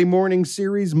Saturday morning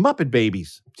series Muppet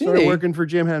Babies. Did Started he? working for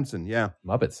Jim Henson, yeah.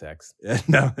 Muppet sex.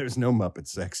 No, there's no Muppet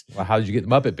sex. Well, how did you get the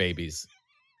Muppet babies?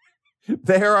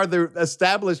 There are the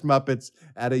established Muppets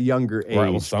at a younger age. Right,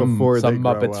 well, some before they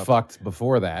grow Muppets up. fucked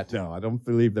before that. No, I don't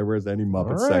believe there was any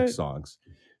Muppet All right. sex songs.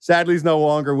 Sadly, he's no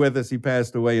longer with us. He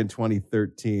passed away in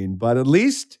 2013. But at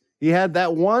least he had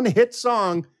that one hit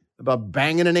song about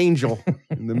banging an angel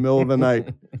in the middle of the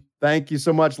night. Thank you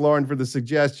so much, Lauren, for the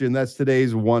suggestion. That's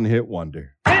today's One Hit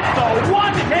Wonder. It's a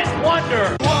one-hit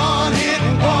wonder. One-hit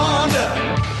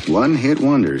wonder. One-hit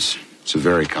wonders. It's a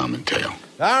very common tale.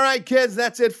 All right, kids,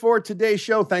 that's it for today's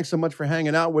show. Thanks so much for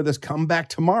hanging out with us. Come back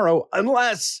tomorrow,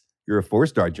 unless you're a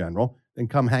 4-star general. Then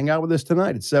come hang out with us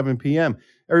tonight at 7 p.m.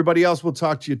 Everybody else, we'll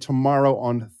talk to you tomorrow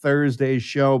on Thursday's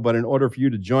show. But in order for you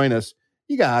to join us,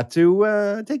 you got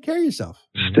to take care of yourself.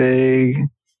 Stay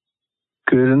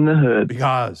good in the hood.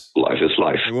 Because life is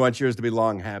life. We want yours to be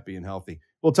long, happy, and healthy.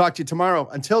 We'll talk to you tomorrow.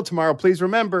 Until tomorrow, please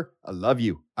remember, I love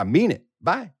you. I mean it.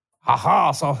 Bye.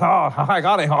 Ha so I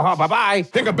got it. Bye bye.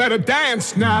 Think I better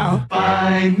dance now.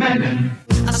 Bye, Megan.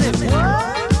 I said,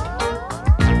 what?